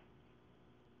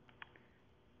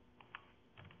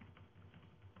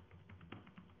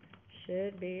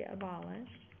 Should be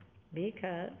abolished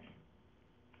because,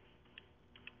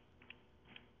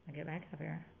 I'll get back up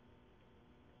here.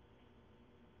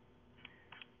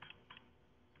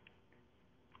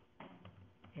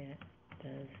 It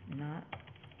does not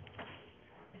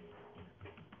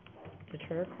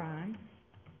deter crime.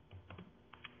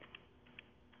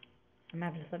 I'm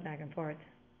gonna have to flip back and forth.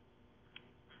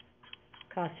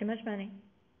 Costs too much money.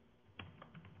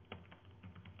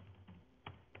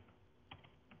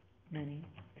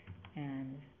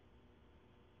 And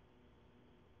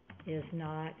is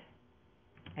not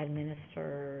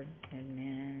administered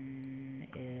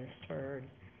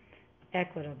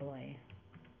equitably.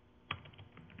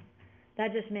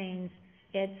 That just means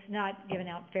it's not given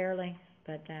out fairly,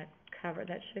 but that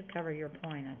should cover your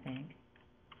point, I think.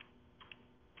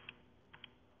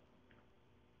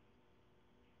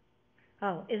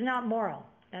 Oh, is not moral.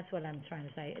 That's what I'm trying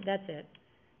to say. That's it.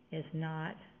 Is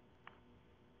not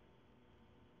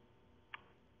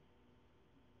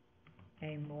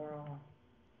a moral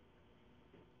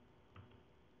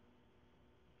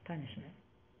punishment.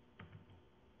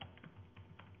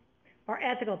 Or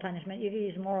ethical punishment. You can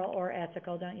use moral or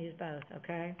ethical. Don't use both,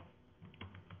 okay?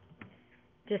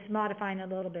 Just modifying a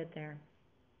little bit there.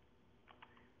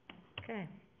 Okay.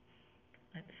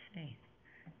 Let's see.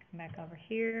 Come back over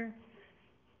here.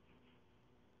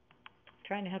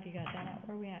 Trying to help you guys out.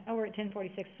 Where are we at? Oh, we're at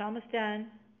 10:46. It's almost done.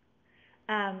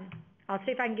 I'll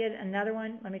see if I can get another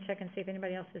one. Let me check and see if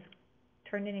anybody else has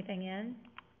turned anything in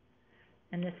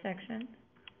this section.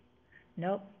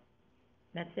 Nope.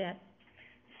 That's it.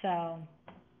 So,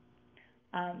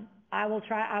 I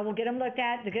will get them looked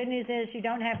at. The good news is you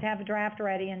don't have to have a draft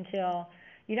ready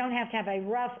you don't have to have a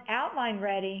rough outline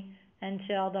ready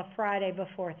until the Friday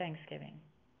before Thanksgiving.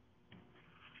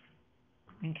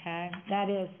 Okay,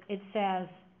 it says,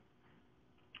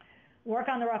 work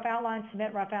on the rough outline,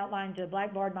 submit rough outline to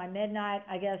Blackboard by midnight,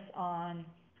 I guess on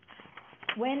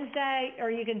Wednesday,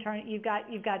 or you can you've got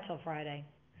till Friday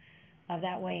of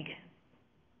that week.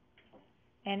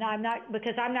 And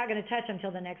because I'm not gonna touch them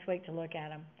till the next week to look at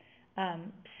them.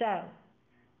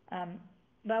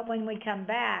 But when we come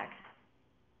back,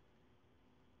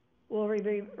 we'll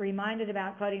be reminded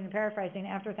about quoting and paraphrasing.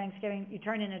 After Thanksgiving, you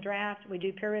turn in a draft, we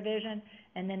do peer revision,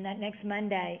 and then that next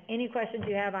Monday, any questions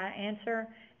you have, I answer,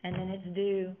 and then it's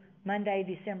due Monday,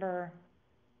 December,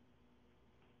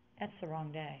 that's the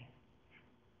wrong day.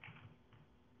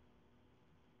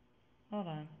 Hold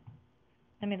on.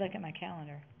 Let me look at my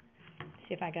calendar,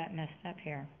 see if I got messed up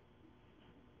here.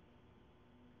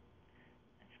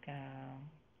 Let's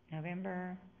go.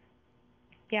 November.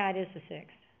 Yeah, it is the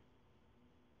 6th.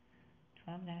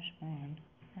 12-1.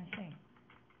 Let's see.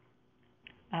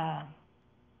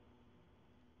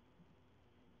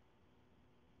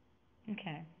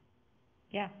 Okay.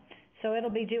 Yeah. So it'll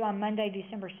be due on Monday,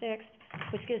 December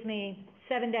 6th, which gives me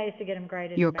 7 days to get them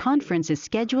graded. Your conference is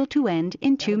scheduled to end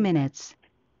in 2 minutes.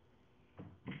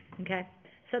 Okay.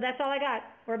 So that's all I got.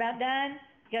 We're about done.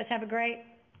 You guys have a great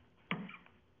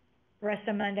rest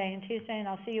of Monday and Tuesday, and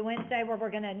I'll see you Wednesday where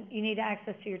you need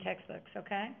access to your textbooks,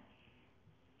 okay?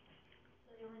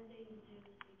 So the only thing you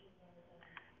do this week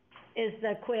Is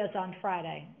the quiz on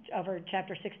Friday over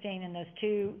chapter 16 and those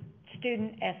 2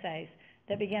 student essays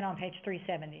that begin on page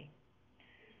 370.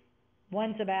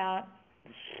 One's about,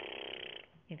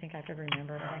 you think I could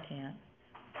remember, but I can't.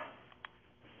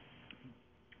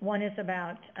 One is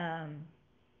about,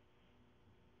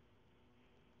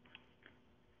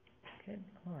 good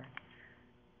Lord,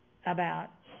 about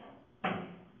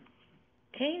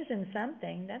teens and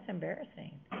something. That's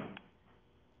embarrassing.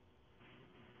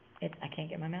 I can't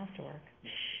get my mouse to work.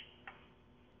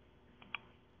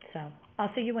 So,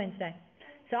 I'll see you Wednesday.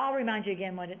 So I'll remind you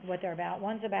again what they're about.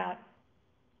 One's about,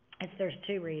 there's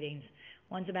 2 readings.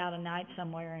 One's about a night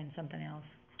somewhere and something else.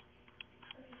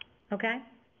 Okay?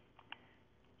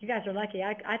 You guys are lucky.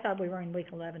 I thought we were in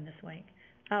week 11 this week.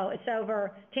 Oh, it's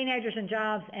over teenagers and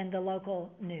jobs and the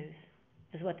local news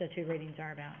is what the 2 readings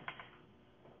are about.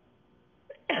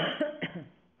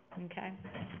 Okay.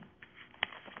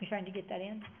 You trying to get that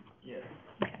in? Yes.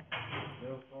 Okay.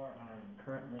 So far, I'm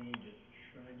currently just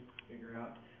trying to figure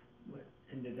out what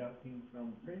and deducting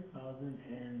from 3,000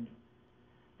 and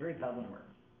 3,000 words.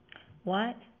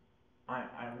 What?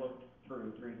 I looked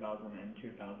through 3,000 and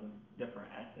 2,000 different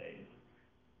essays.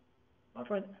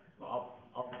 For Well,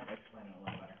 I'll explain it a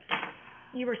little better.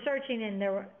 you were searching and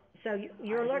there were, so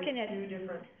you're looking at, two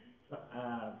different,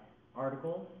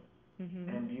 articles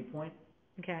mhm, and viewpoints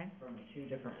okay, from two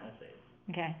different essays.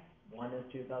 okay, One is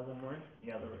 2,000 words,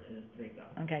 the other is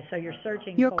 3,000. okay, so you're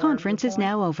searching Your for conference is viewpoint?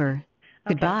 now over.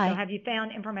 Okay, Goodbye. so have you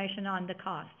found information on the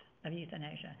cost of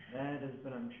euthanasia? That is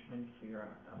what I'm trying to figure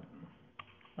out.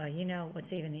 Well, you know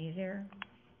what's even easier?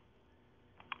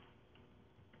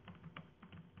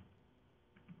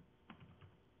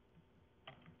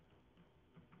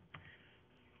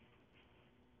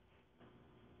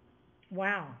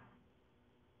 Wow.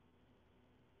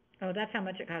 Oh, that's how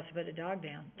much it costs to put a dog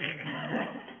down.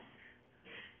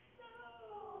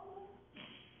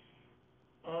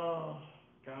 Oh,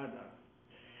 God.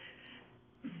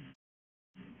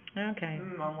 Okay,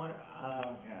 On what,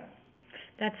 God.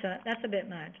 that's a bit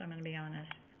much, I'm gonna be honest.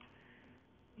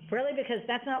 Really, because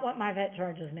that's not what my vet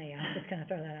charges me, I'm just gonna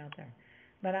throw that out there.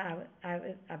 But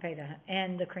I paid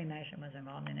and the cremation was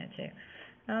involved in it too.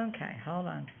 Okay, hold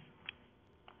on.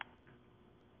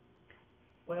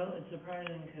 Well, it's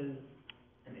surprising because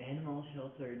an animal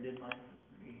shelter did mine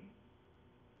for free.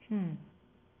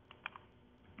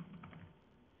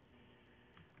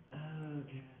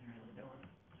 Okay, I really don't want to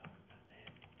talk about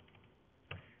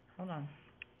that. Hold on.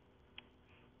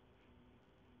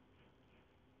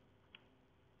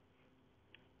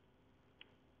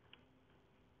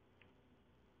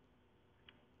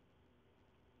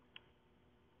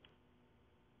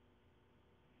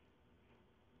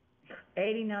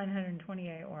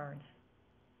 $8,928 words.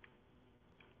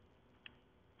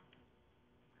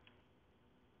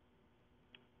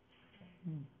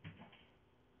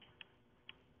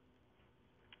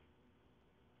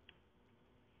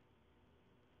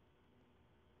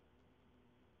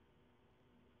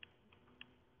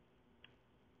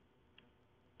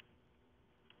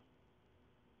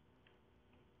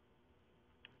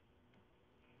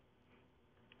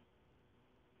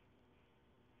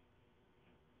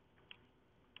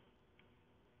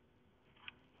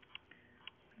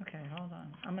 Okay, hold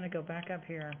on, I'm gonna go back up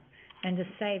here, and to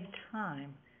save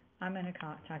time, I'm gonna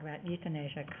talk about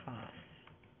euthanasia costs.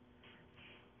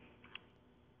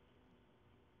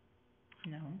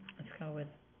 No, let's go with.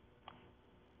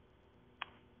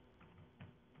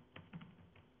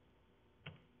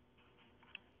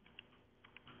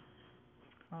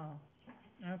 Oh,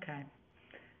 okay.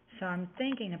 So I'm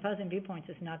thinking opposing viewpoints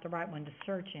is not the right one to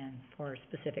search in for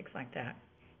specifics like that.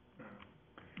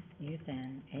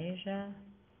 Euthanasia,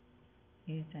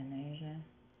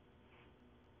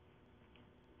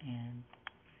 and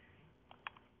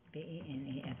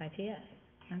BENEFITS.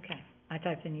 Okay, I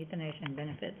typed in euthanasia and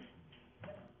benefits.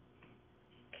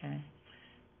 Okay.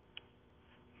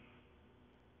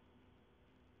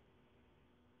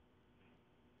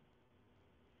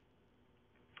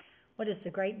 What is the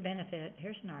great benefit?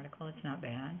 Here's an article, it's not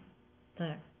bad.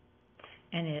 Look,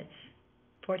 and it's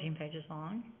 14 pages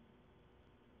long.